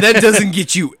 and that doesn't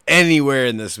get you anywhere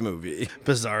in this movie.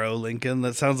 Bizarro Lincoln.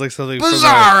 That sounds like something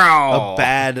Bizarro! from a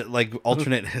bad like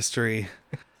alternate history.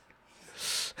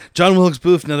 John Wilkes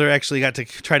Booth never actually got to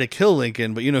try to kill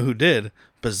Lincoln, but you know who did?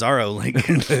 Bizarro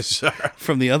Lincoln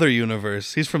from the other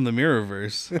universe. He's from the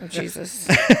Mirrorverse. Oh, Jesus.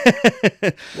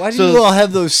 Why do So- you all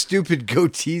have those stupid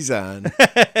goatees on?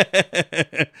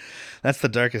 That's the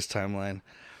darkest timeline.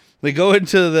 They go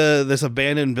into this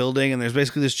abandoned building, and there's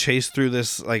basically this chase through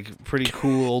this like pretty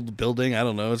cool old building. I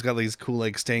don't know. It's got these cool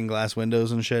like stained glass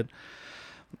windows and shit.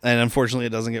 And unfortunately, it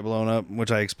doesn't get blown up,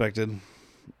 which I expected.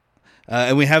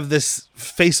 And we have this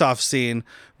face-off scene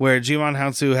where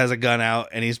Johansson has a gun out,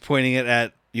 and he's pointing it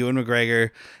at Ewan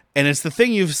McGregor. And it's the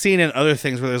thing you've seen in other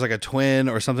things where there's like a twin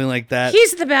or something like that.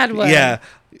 He's the bad one. Yeah.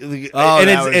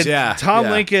 Oh, Tom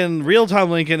Lincoln, real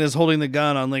Tom Lincoln is holding the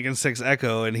gun on Lincoln 6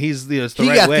 Echo, and he's it's the he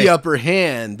right got way. the upper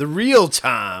hand, the real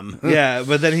Tom. Yeah,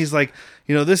 but then he's like,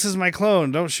 this is my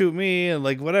clone. Don't shoot me, and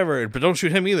like whatever. But don't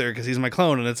shoot him either because he's my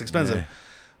clone and it's expensive. Yeah.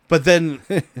 But then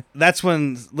that's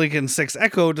when Lincoln 6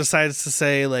 Echo decides to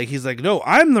say, like, he's like, no,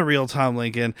 I'm the real Tom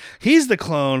Lincoln. He's the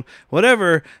clone,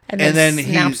 whatever. And then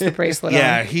snaps the bracelet on.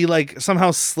 Yeah, he like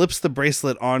somehow slips the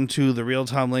bracelet onto the real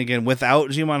Tom Lincoln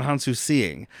without Johansson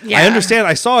seeing. Yeah. I understand.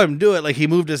 I saw him do it. Like, he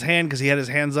moved his hand because he had his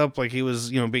hands up like he was,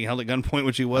 being held at gunpoint,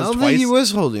 which he was I don't twice. think he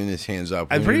was holding his hands up.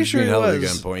 I'm pretty sure he was. At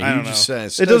gunpoint. I don't He just know.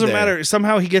 stood It doesn't there. matter.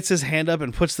 Somehow he gets his hand up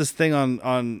and puts this thing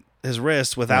on his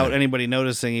wrist without anybody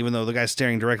noticing, even though the guy's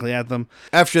staring directly at them.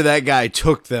 After that guy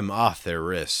took them off their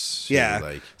wrists.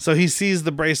 Yeah. So he sees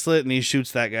the bracelet and he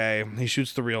shoots that guy. He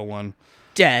shoots the real one.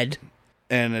 Dead.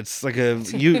 And it's like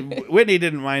Whitney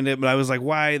didn't mind it, but I was like,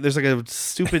 why? There's like a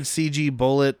stupid CG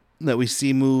bullet that we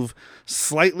see move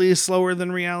slightly slower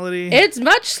than reality. It's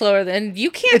much slower than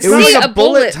you can't It's see not like a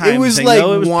bullet. time It was thing, like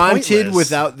though. It was wanted pointless.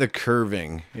 without the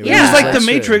curving. It Yeah. was like the That's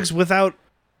Matrix without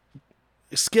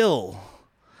skill.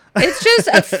 It's just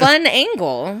a fun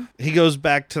angle. He goes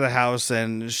back to the house,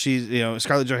 and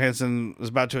Scarlett Johansson is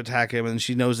about to attack him, and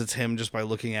she knows it's him just by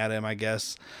looking at him, I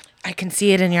guess. I can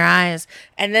see it in your eyes.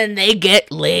 And then they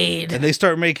get laid. And they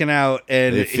start making out,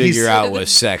 and They figure out what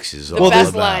sex is all best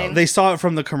about. line. They saw it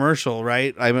from the commercial,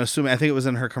 right? I'm assuming. I think it was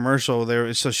in her commercial.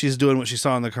 So she's doing what she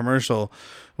saw in the commercial.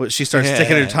 She starts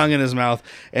sticking her tongue in his mouth,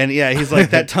 and yeah, he's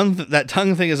like, that tongue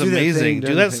thing is amazing.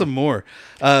 Do that some more.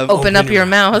 Open up your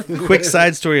mouth. Quick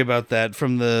side story about that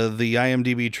from the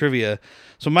IMDb trivia.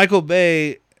 So Michael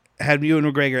Bay had Ewan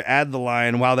McGregor add the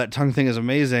line, "Wow, that tongue thing is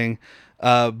amazing,"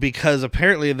 because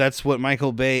apparently that's what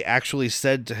Michael Bay actually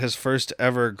said to his first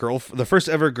ever girl, the first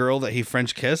ever girl that he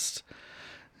French kissed.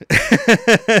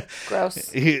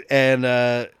 Gross. I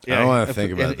don't wanna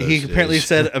think about those He apparently days.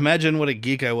 said, "Imagine what a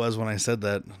geek I was when I said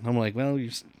that." I'm like, well,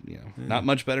 not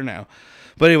much better now.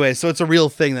 But anyway, so it's a real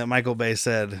thing that Michael Bay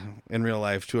said in real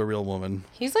life to a real woman.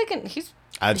 He's like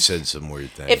I've said some weird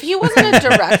things. if he wasn't a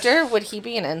director, would he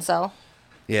be an incel?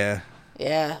 Yeah,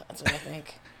 Yeah, that's what I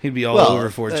think. he'd be all over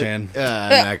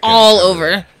 4chan. All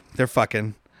over. They're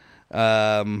fucking.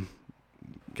 Gotta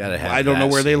have. I don't know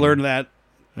that where they scene. learned that.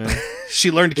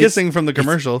 She learned kissing from the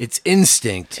commercial. It's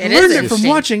instinct. It Learned is it from instinct.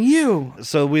 watching you.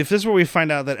 So this is where we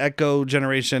find out that Echo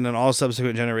generation and all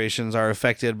subsequent generations are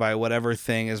affected by whatever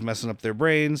thing is messing up their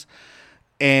brains.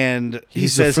 And he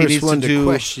He's says the he first needs one to to do.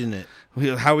 question it.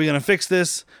 How are we going to fix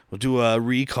this? We'll do a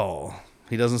recall.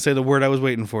 He doesn't say the word I was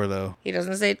waiting for, though. He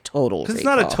doesn't say total. Because it's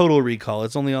not a total recall.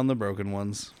 It's only on the broken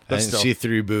ones. I But didn't still. see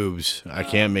 3 boobs. I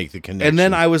can't make the connection. And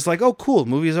then I was like, oh, cool.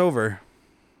 Movie's over.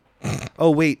 Oh,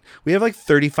 wait. We have like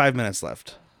 35 minutes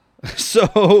left.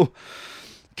 So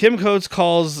Kim Coates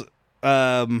calls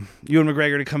Ewan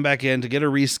McGregor to come back in to get a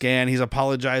rescan. He's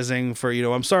apologizing for,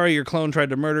 I'm sorry your clone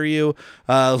tried to murder you.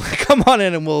 Come on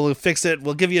in and we'll fix it.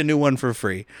 We'll give you a new one for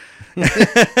free.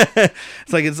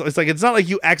 It's not like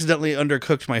you accidentally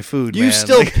undercooked my food, You man.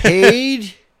 still Like,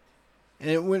 paid, and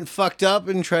it went fucked up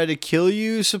and tried to kill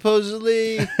you,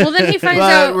 supposedly. Well, then he finds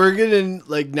But out. we're gonna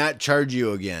not charge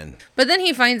you again. But then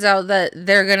he finds out that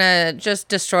they're gonna just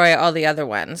destroy all the other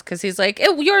ones because he's like,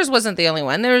 yours wasn't the only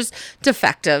one. There's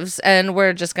defectives, and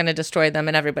we're just gonna destroy them,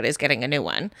 and everybody's getting a new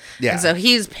one. Yeah. And so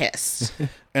he's pissed.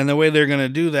 And the way they're going to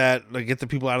do that, like get the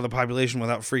people out of the population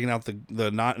without freaking out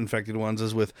the not infected ones,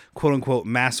 is with quote unquote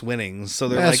mass winnings. So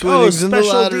they're Mass like, oh, winnings in the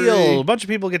special lottery. deal. A bunch of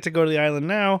people get to go to the island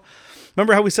now.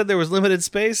 Remember how we said there was limited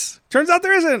space? Turns out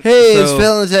there isn't. Hey, So- it's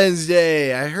Valentine's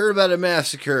Day. I heard about a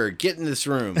massacre. Get in this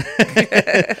room.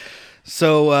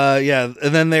 So, yeah.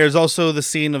 And then there's also the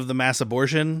scene of the mass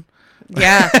abortion.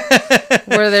 Yeah.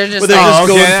 Where they're just, they're just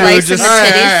going through slicing just- the All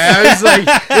right, titties. I was like,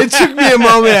 it took me a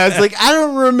moment. I was like, I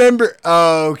don't remember.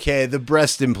 Oh, okay, the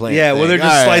breast implant. Yeah, well, they're thing.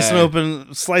 just All right.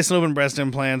 slicing open breast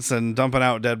implants and dumping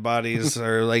out dead bodies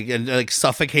or like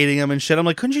suffocating them and shit. I'm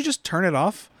like, couldn't you just turn it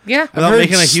off? Yeah. I've Without heard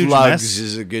making a huge slugs mess?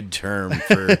 is a good term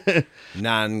for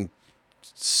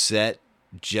non-set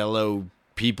Jello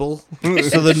people.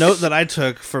 So the note that I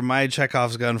took for my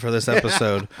Chekhov's gun for this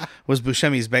episode was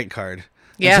Buscemi's bank card.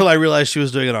 Yeah. Until I realized she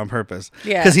was doing it on purpose.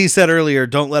 Yeah. Because he said earlier,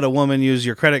 don't let a woman use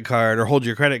your credit card or hold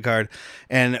your credit card.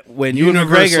 And when Ewan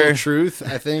Universal McGregor... truth,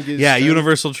 I think. Is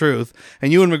universal truth.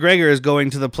 And Ewan McGregor is going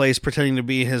to the place pretending to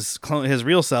be his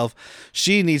real self.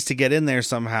 She needs to get in there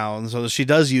somehow. And so she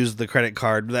does use the credit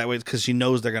card that way because she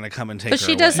knows they're going to come and take her But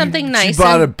she does away. something nice. She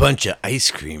bought and- a bunch of ice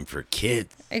cream for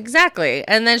kids. Exactly.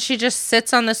 And then she just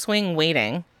sits on the swing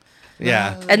waiting.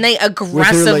 Yeah. And they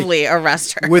aggressively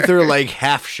arrest her. With her like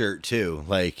half shirt too.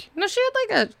 Like No, she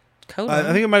had like a coat on.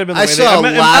 I think it might have been the I way saw a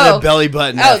lot Oh. of belly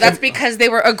button. Oh, that's because they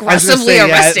were I was gonna aggressively say,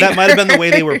 arresting that might have been the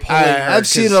way they were her. pulling her. I've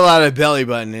seen 'cause- a lot of belly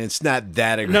button. And it's not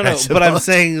that No, aggressive. but I'm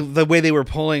saying the way they were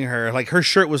pulling her, like her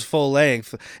shirt was full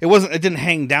length. It didn't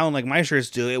hang down like my shirts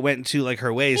do. It went to like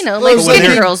her waist. You know, like But when skinny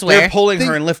they're- girls They're wear. pulling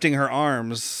her and lifting her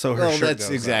arms, so her Well, shirt that's goes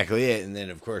up. exactly it. And then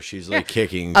of course she's like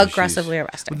kicking 'cause Aggressively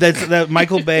arresting. That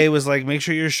Michael Bay was like, make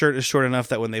sure your shirt is short enough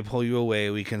that when they pull you away,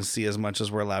 we can see as much as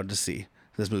we're allowed to see.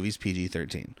 This movie's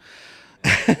PG-13.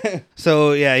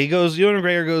 So yeah, Ewan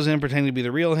McGregor goes in pretending to be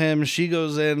the real him. She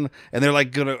goes in and they're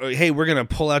like, hey, we're gonna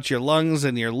pull out your lungs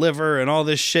and your liver and all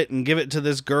this shit and give it to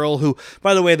this girl who,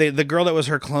 by the way, the girl that was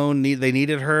her clone, they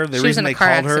needed her. The She was reason in a they car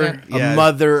called accident. her, A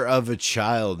mother of a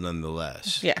child,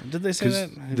 nonetheless. Yeah. Did they say 'Cause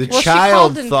that? the Well, she child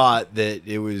called and- thought that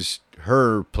it was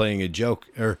her playing a joke,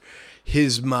 or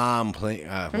his mom playing.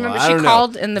 Remember, I she don't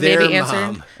called know. and the Their baby answered.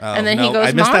 mom. And then no, he goes,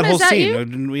 I missed Mom, that whole is that scene. you?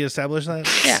 Didn't we establish that?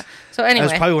 Yeah. So That was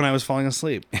anyway. probably when I was falling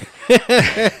asleep.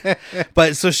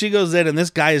 But so she goes in, and this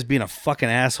guy is being a fucking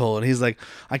asshole, and he's like,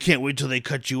 "I can't wait till they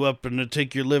cut you up and they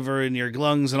take your liver and your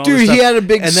lungs and all this Dude, stuff." he had a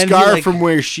big And then he, scar like- from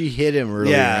where she hit him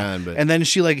earlier yeah. on. But And then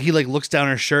he looks down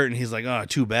her shirt, and he's like, "Oh,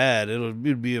 too bad.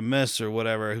 It'd be a mess or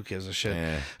whatever. Who gives a shit?"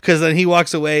 Yeah. Because then he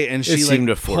walks away, and she seemed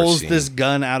like a forced pulls scene. this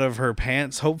gun out of her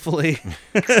pants. Hopefully.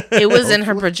 It was in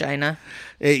her vagina.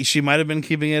 She might have been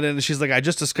keeping it, and she's like, "I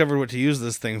just discovered what to use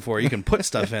this thing for. You can put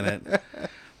stuff in it."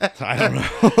 So I don't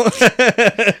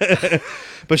know.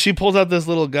 But she pulls out this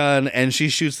little gun, and she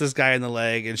shoots this guy in the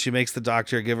leg, and she makes the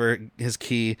doctor give her his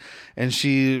key, and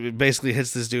she basically hits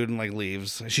this dude and like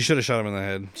leaves. She should have shot him in the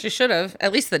head. She should have.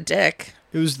 At least the dick.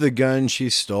 it was the gun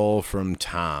she stole from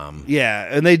Tom. Yeah,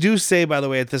 and they do say, by the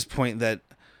way, at this point that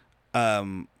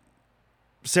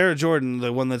Sarah Jordan,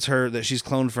 the one that she's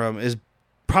cloned from, is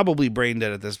probably brain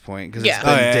dead at this point because Yeah. it's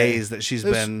been Oh, yeah. days that she's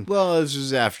This been.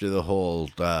 was after the whole.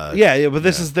 Yeah, but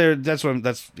this is their. That's what.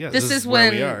 This is where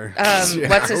when we are.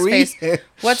 what's his Are we? face?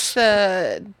 What's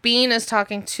the Bean is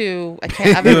talking to? I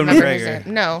can't ever Ewan remember his McGregor.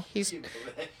 name. No, he's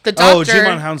the Oh, doctor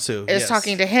Johansson is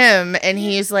talking to him, and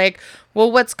he's like,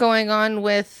 "Well, what's going on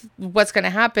with what's going to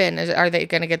happen? Are they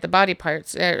going to get the body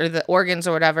parts or the organs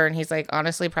or whatever?" And he's like,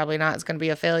 "Honestly, probably not. It's going to be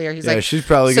a failure." He's Yeah, like, she's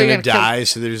probably "So you're going to gonna kill-" die,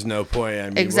 so there's no point. I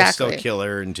mean, Exactly. we'll still kill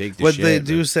her and take the What shit. they but-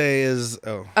 do say is,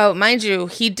 Oh, mind you,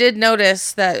 he did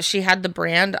notice that she had the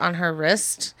brand on her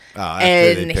wrist, after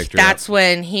they and picked her that's up.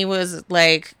 when he was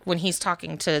like, when he's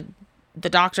talking to the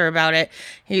doctor about it,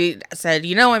 he said,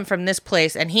 I'm from this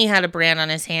place, and he had a brand on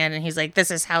his hand, and he's like,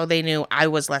 this is how they knew I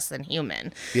was less than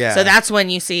human. Yeah. So that's when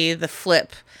you see the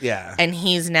flip, yeah. and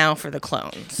he's now for the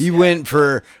clones. You went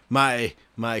for my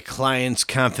client's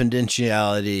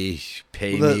confidentiality.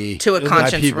 Pay me To a my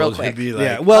conscience people real to quick. be like,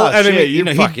 Yeah, well, "Oh, I shit, mean, you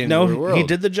he fucking no, the world." he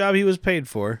did the job he was paid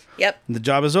for. Yep. The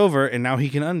job is over, and now he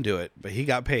can undo it. But he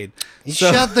got paid. He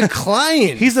So- shot the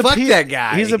client. He's a Fuck that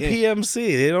guy. He's a PMC.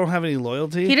 They don't have any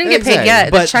loyalty. He didn't get paid Exactly. yet.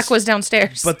 The But- check was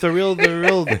downstairs. But the real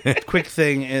quick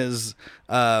thing is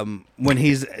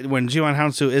when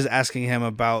Johansson is asking him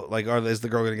about like, is the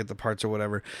girl gonna get the parts or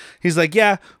whatever? He's like,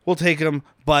 yeah, we'll take them,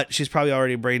 but she's probably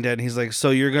already brain dead. And he's like,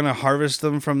 so you're gonna harvest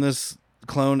them from this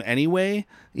clone anyway,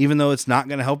 even though it's not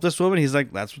gonna help this woman? He's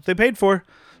like, that's what they paid for.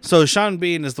 So Sean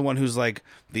Bean is the one who's like,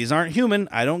 these aren't human.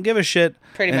 I don't give a shit.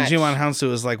 Pretty and much.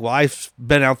 Johansson is like, well, I've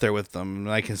been out there with them,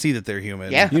 and I can see that they're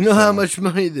human. Yeah. You know how much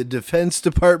money the Defense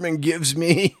Department gives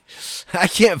me? I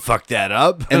can't fuck that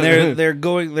up. And they're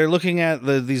looking at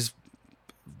these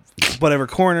whatever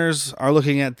coroners are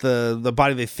looking at the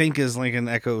body they think is like an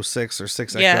Echo 6 or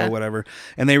 6 Yeah. Echo whatever,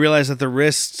 and they realize that the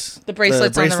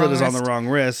bracelet's on the wrong is on the wrist. wrong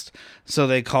wrist. So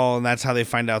they call, and that's how they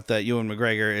find out that Ewan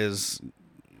McGregor is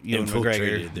Ewan McGregor.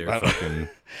 infiltrated their fucking.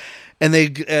 And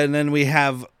then we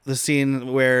have the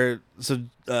scene where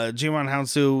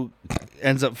Johansson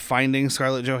ends up finding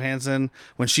Scarlett Johansson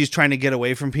when she's trying to get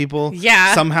away from people.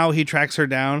 Yeah. Somehow he tracks her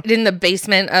down. in the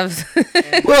basement of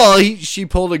Well, she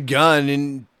pulled a gun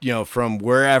and from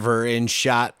wherever and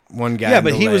shot one guy. Yeah, in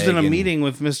but the he was in a leg and- meeting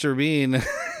with Mr. Bean,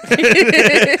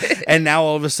 and now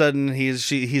all of a sudden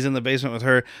he's in the basement with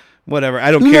her. Whatever. I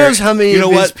don't Who care. knows how many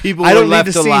of his people I don't were need left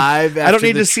to see, alive I don't after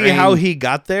need the to see train? how he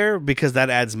got there because that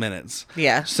adds minutes.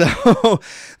 Yeah. So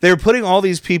they're putting all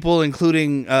these people,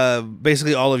 including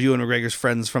basically all of Ewan McGregor's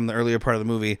friends from the earlier part of the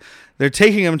movie. They're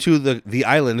taking them to the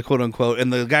island, quote unquote,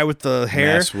 and the guy with the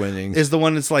hair Mass winnings. is the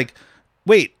one that's like,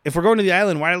 wait, if we're going to the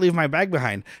island, why did I leave my bag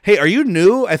behind? Hey, are you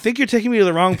new? I think you're taking me to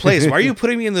the wrong place. Why are you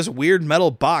putting me in this weird metal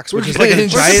box, which is like a We're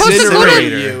giant supposed to go to-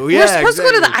 incinerator? We're supposed to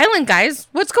go to the island, guys.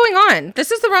 What's going on?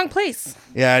 This is the wrong place.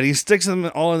 Yeah, and he sticks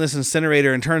them all in this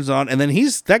incinerator and turns it on, and then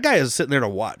that guy is sitting there to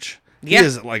watch. Yeah. He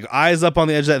is like eyes up on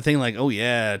the edge of that thing, like, oh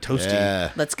yeah, toasty. Yeah.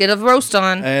 Let's get a roast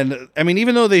on. And I mean,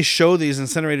 even though they show these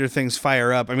incinerator things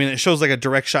fire up, I mean, it shows like a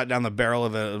direct shot down the barrel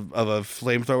of a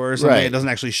flamethrower or something. Right. It doesn't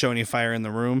actually show any fire in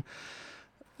the room.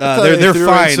 They're They're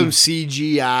fine. some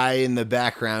CGI in the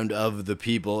background of the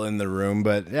people in the room,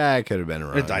 but yeah, it could have been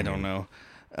wrong. I don't know.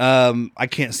 I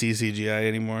can't see CGI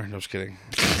anymore. No, just kidding.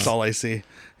 That's all I see.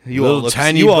 You Little all look,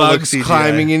 tiny you all look bugs CGI.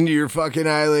 climbing into your fucking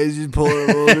eyelids. You pull it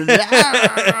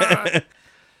over.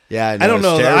 Yeah, I don't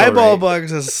know. it's The terrible, eyeball right?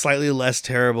 bugs is slightly less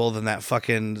terrible than that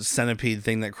fucking centipede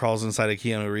thing that crawls inside of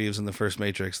Keanu Reeves in the first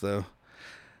Matrix, though.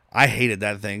 I hated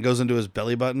that thing. It goes into his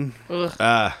belly button.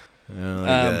 I don't like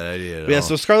that idea at Yeah, all.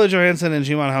 so Scarlett Johansson and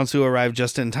Johansson arrive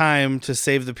just in time to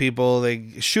save the people.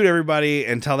 They shoot everybody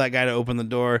and tell that guy to open the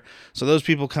door. So those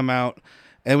people come out,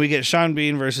 and we get Sean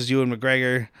Bean versus Ewan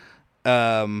McGregor.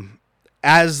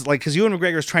 Because Ewan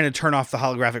McGregor is trying to turn off the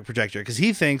holographic projector because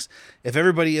he thinks if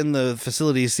everybody in the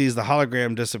facility sees the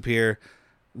hologram disappear,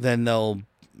 then they'll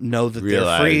know that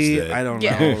Realize they're free. that- I don't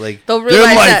Yeah. know. Like, They'll Their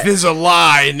realize life that is a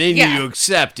lie, and they Yeah. need to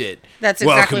accept it. that's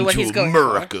exactly Welcome what to he's going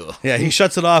for. America. yeah, he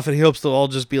shuts it off and he hopes they'll all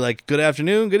just be like, "Good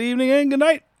afternoon, good evening, and good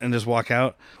night," and just walk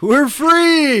out. We're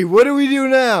free. What do we do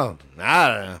now? I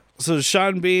don't know. So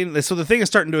the thing is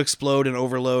starting to explode and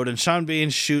overload, and Sean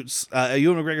Bean shoots,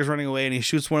 Ewan McGregor's running away, and he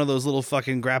shoots one of those little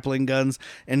fucking grappling guns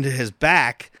into his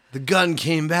back, The gun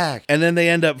came back. and then they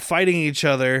end up fighting each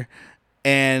other,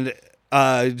 and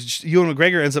Ewan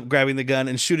McGregor ends up grabbing the gun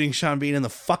and shooting Sean Bean in the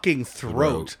fucking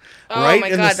throat. Oh Right my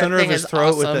in God, the that center of thing his is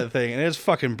throat with awesome. that thing, and it's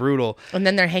fucking brutal. And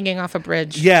then they're hanging off a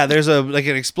bridge. Yeah, there's an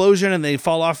explosion and they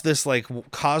fall off this like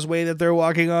causeway that they're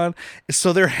walking on.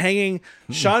 So they're hanging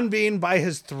Sean Bean by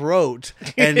his throat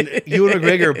and Ewan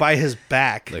McGregor by his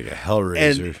back. Like a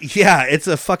Hellraiser. And yeah, it's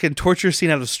a fucking torture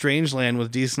scene out of Strangeland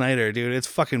with Dee Snider, dude. It's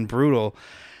fucking brutal.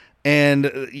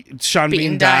 And Sean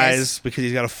Bean dies because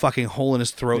he's got a fucking hole in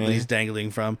his throat that he's dangling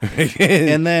from.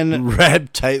 And then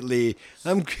wrapped tightly.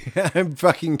 I'm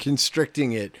fucking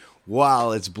constricting it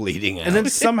while it's bleeding out. and then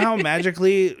somehow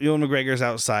magically Ewan McGregor's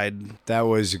outside. that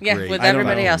was Yeah, great. with I don't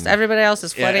everybody know. else. Everybody else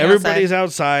is Yeah, flooding everybody's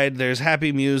outside. outside. There's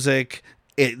happy music.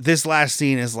 This last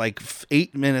scene is like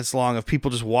 8 minutes long of people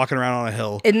just walking around on a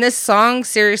hill. And this song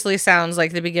seriously sounds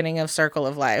like the beginning of Circle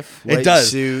of Life. It White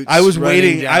does. suits I was running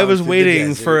waiting. I down was through the waiting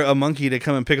desert. for a monkey to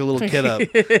come and pick a little kid up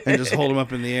and just hold him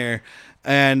up in the air.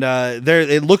 And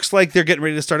it looks like they're getting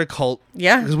ready to start a cult.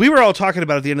 Yeah. Because we were all talking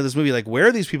about at the end of this movie, like, where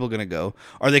are these people going to go?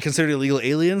 Are they considered illegal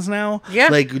aliens now? Yeah.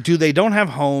 Like, do they don't have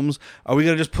homes? Are we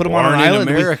going to just put them on Born an in island?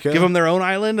 Do we America. give them their own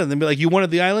island and then be like, you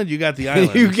wanted the island? You got the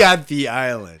island. You got the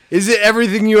island. Is it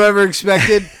everything you ever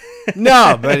expected?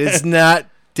 No, but it's not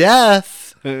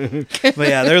death. But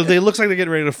yeah, they looks like they're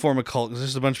getting ready to form a cult because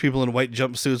there's a bunch of people in white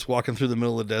jumpsuits walking through the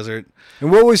middle of the desert. And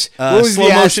what was Slow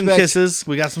the motion aspect? kisses.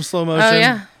 We got some slow motion. Oh,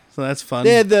 yeah. So that's fun.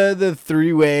 They had the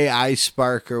three-way eye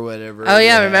spark or whatever. Oh,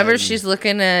 yeah. they Remember, had. she's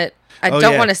looking at. I Oh,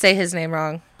 don't yeah. want to say his name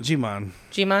wrong. Jimon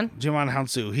Jimon?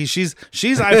 Hansu.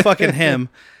 She's I fucking him.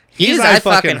 He's I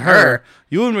fucking her.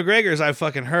 Ewan McGregor's I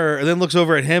fucking her, and then looks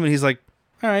over at him and he's like,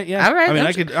 "All right, yeah. All right. I mean,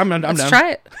 let's- I'm Let's down."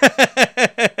 try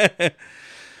it.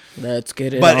 Let's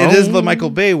get it But it is the on. Michael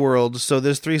Bay world, so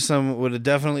this threesome would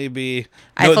definitely be.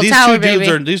 Eiffel these Tower, two dudes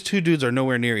baby. are these two dudes are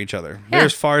nowhere near each other. Yeah. They're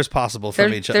as far as possible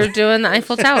from each They're other. doing the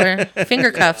Eiffel Tower. Finger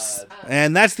cuffs.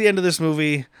 And that's the end of this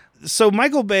movie. So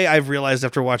Michael Bay, I've realized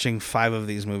after watching 5 of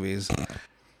these movies,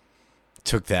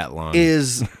 Took that long.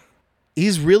 he's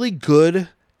really good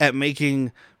at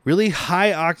making really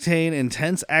high octane,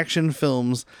 intense action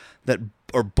films that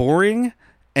are boring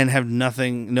and have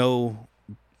no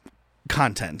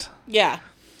content. Yeah.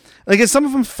 Like, is some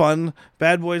of them fun?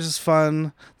 Bad Boys is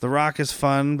fun. The Rock is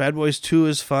fun. Bad Boys 2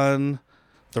 is fun.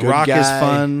 The Good Rock is guy,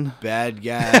 fun. Bad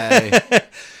guy.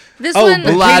 This Oh, one,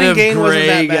 but A lot Pain and of Gain wasn't gray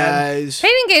that bad. guys.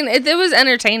 Pain and Gain, it was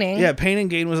entertaining. Yeah, Pain and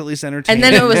Gain was at least entertaining.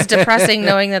 And then it was depressing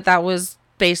knowing that was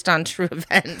based on true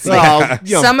events. Well,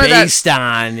 you know, Some of that- based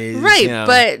on is Right, you know,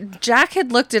 but Jack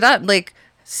had looked it up. Like,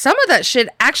 some of that shit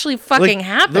actually fucking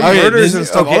happened. The Okay, murders this- and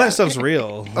stuff, all okay. that stuff's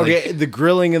real. Like, okay, the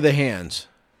grilling of the hands.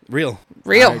 real.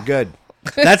 Real. All right, good.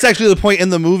 That's actually the point in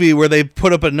the movie where they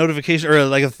put up a notification or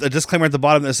like a disclaimer at the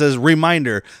bottom that says,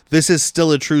 "Reminder: this is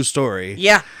still a true story."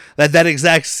 Yeah. That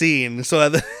exact scene.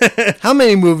 So, How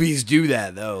many movies do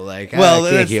that though? Like, well, I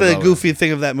can't that's keep the up goofy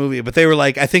thing of that movie. But they were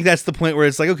like, I think that's the point where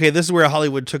it's like, okay, this is where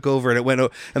Hollywood took over, and it went,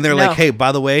 and they're No. like, hey,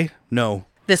 by the way, no.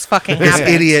 This fucking This happened.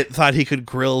 idiot thought he could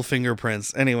grill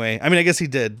fingerprints. Anyway, I mean, I guess he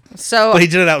did, So but he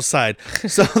did it outside.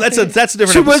 So that's a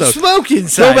different Too much episode. smoke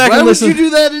inside. Go back Why and would listen. you do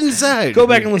that inside? Go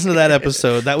back and listen to that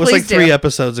episode. That was Please like 3 do.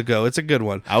 episodes ago. It's a good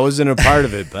one. I wasn't a part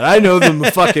of it, but I know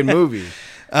the fucking movie.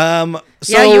 So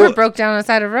yeah, you were broke down on the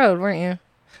side of the road, weren't you?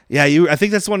 Yeah, I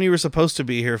think that's the one you were supposed to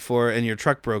be here for, and your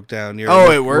truck broke down. Your Oh,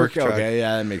 work it worked? truck. Okay,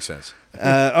 yeah, that makes sense. All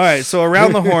right, so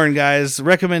around the horn, guys.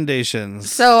 Recommendations.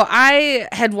 So I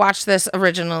had watched this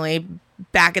originally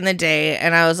back in the day,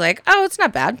 and I was like, oh, it's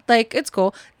not bad. Like, it's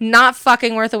cool. Not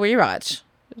fucking worth a rewatch.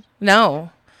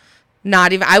 No.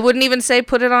 Not even. I wouldn't even say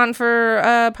put it on for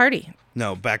a party.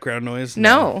 No background noise.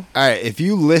 No. All right, if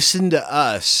you listen to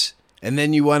us and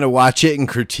then you want to watch it and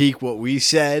critique what we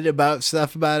said about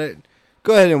stuff about it,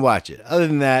 go ahead and watch it. Other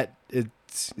than that,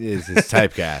 it's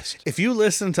typecast. If you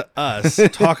listen to us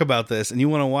talk about this and you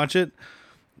want to watch it,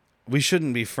 we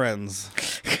shouldn't be friends.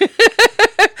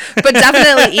 But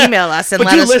definitely email us and But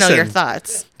let do us know listen. your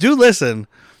thoughts. Do listen.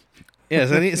 Yes,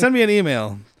 send me an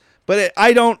email. But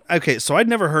I don't. Okay, so I'd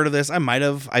never heard of this. I might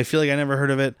have. I feel like I never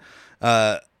heard of it.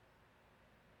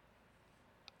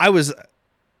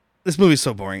 This movie's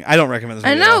so boring. I don't recommend this I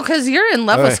movie. at know, all. because you're in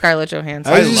love All with right. Scarlett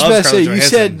Johansson. I was just love about to say, Scarlett you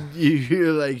said Johansson.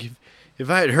 you're like, if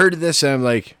I had heard of this, I'm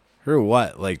like, heard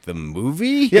what? Like the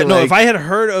movie? Yeah, no, Like, if I had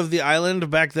heard of The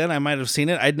Island back then, I might have seen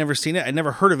it. I'd never seen it. I'd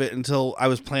never heard of it until I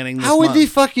was planning this how would month. they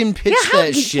fucking pitch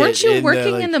that shit? weren't you in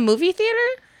working like, in the movie theater?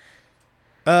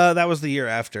 That was the year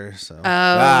after, so.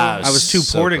 Ah, I was too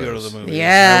so poor to go to close. the movie.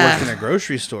 Yeah. I worked in a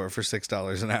grocery store for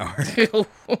 $6 an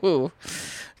hour.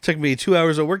 Took me 2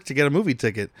 hours of work to get a movie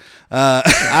ticket.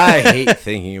 I hate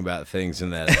thinking about things in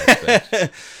that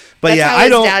aspect. But That's yeah, how I his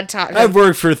don't. dad taught him. I've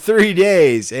worked for 3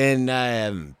 days and I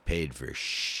haven't paid for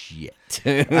shit.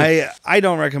 I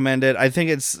don't recommend it. I think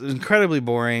it's incredibly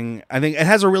boring. I think it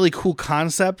has a really cool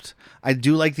concept. I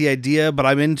do like the idea, but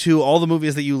I'm into all the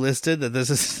movies that you listed. That this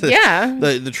is Yeah.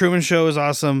 The Truman Show is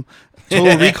awesome.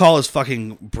 Total Recall is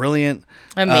fucking brilliant.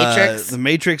 A Matrix. The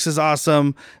Matrix is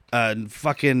awesome.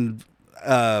 Fucking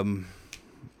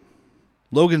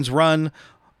Logan's Run,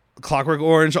 Clockwork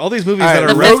Orange, all these movies All that right,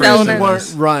 are The Fifth referenced in Element.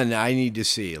 this. Run, I need to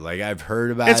see. Like I've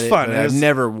heard about It's it, fun. but It's- I've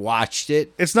never watched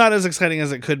it. It's not as exciting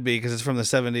as it could be because it's from the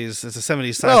 70s. It's a 70s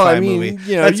sci-fi Well, I mean, movie.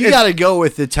 you know, It's- you got to go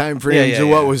with the time frames yeah, of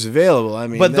what yeah. was available. I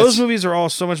mean, But that's- those movies are all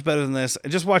so much better than this.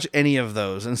 Just watch any of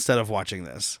those instead of watching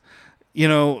this. You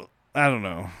know, I don't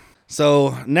know.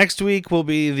 So next week will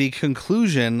be the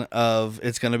conclusion of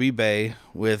It's Gonna Be Bay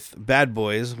with Bad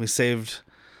Boys. We saved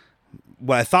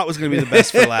what I thought was going to be the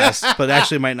best for last, but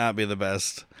actually might not be the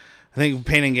best. I think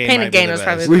Pain and Gain. Pain might and be Gain the was best.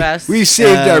 probably the best. we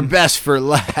saved our Um, best for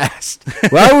last.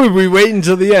 Why would we wait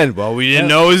until the end? Well, we didn't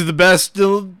know it was the best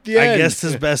till the end. I guess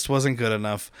his best wasn't good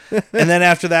enough. And then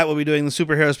after that, we'll be doing the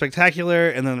Superhero Spectacular,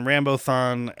 and then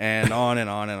Rambo-thon, and on and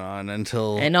on and on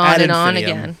until and on ad and on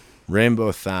infinitum. again.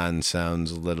 Rainbow Thon sounds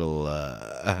a little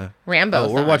Rambo. Oh,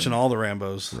 we're watching all the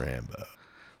Rambos. Rambo.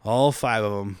 All 5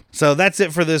 of them. So that's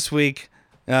it for this week.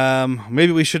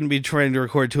 Maybe we shouldn't be trying to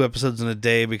record 2 episodes in a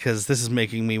day because this is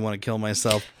making me want to kill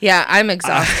myself. Yeah, I'm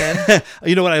exhausted.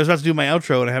 You know what? I was about to do my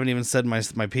outro and I haven't even said my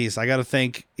piece. I got to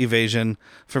thank Evasion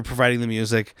for providing the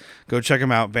music. Go check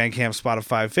them out. Bandcamp,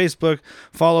 Spotify, Facebook.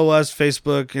 Follow us,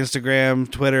 Facebook,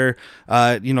 Instagram, Twitter.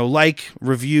 Like,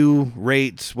 review,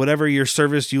 rate, whatever your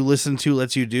service you listen to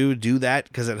lets you do that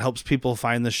because it helps people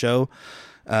find the show.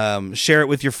 Share it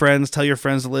with your friends. Tell your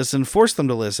friends to listen. Force them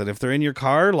to listen. If they're in your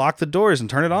car, lock the doors and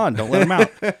turn it on. Don't let them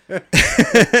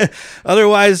out.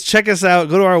 Otherwise, check us out.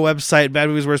 Go to our website,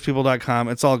 badmoviesworstpeople.com.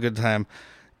 It's all good time.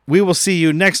 We will see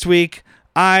you next week.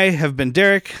 I have been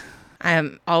Derek. I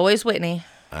am always Whitney.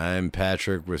 I'm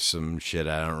Patrick with some shit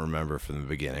I don't remember from the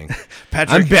beginning.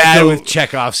 Patrick I'm bad Echo, with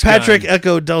Chekhov's Patrick gun.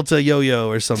 Echo Delta Yo-Yo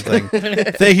or something.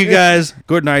 Thank you guys.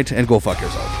 Good night and go fuck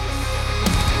yourself.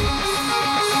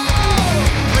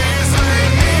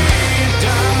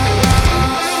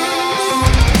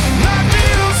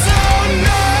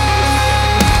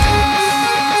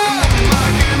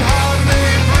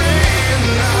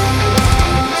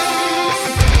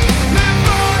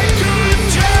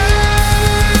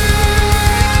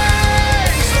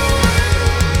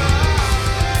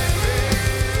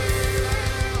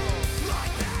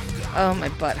 Oh, my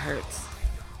butt hurts.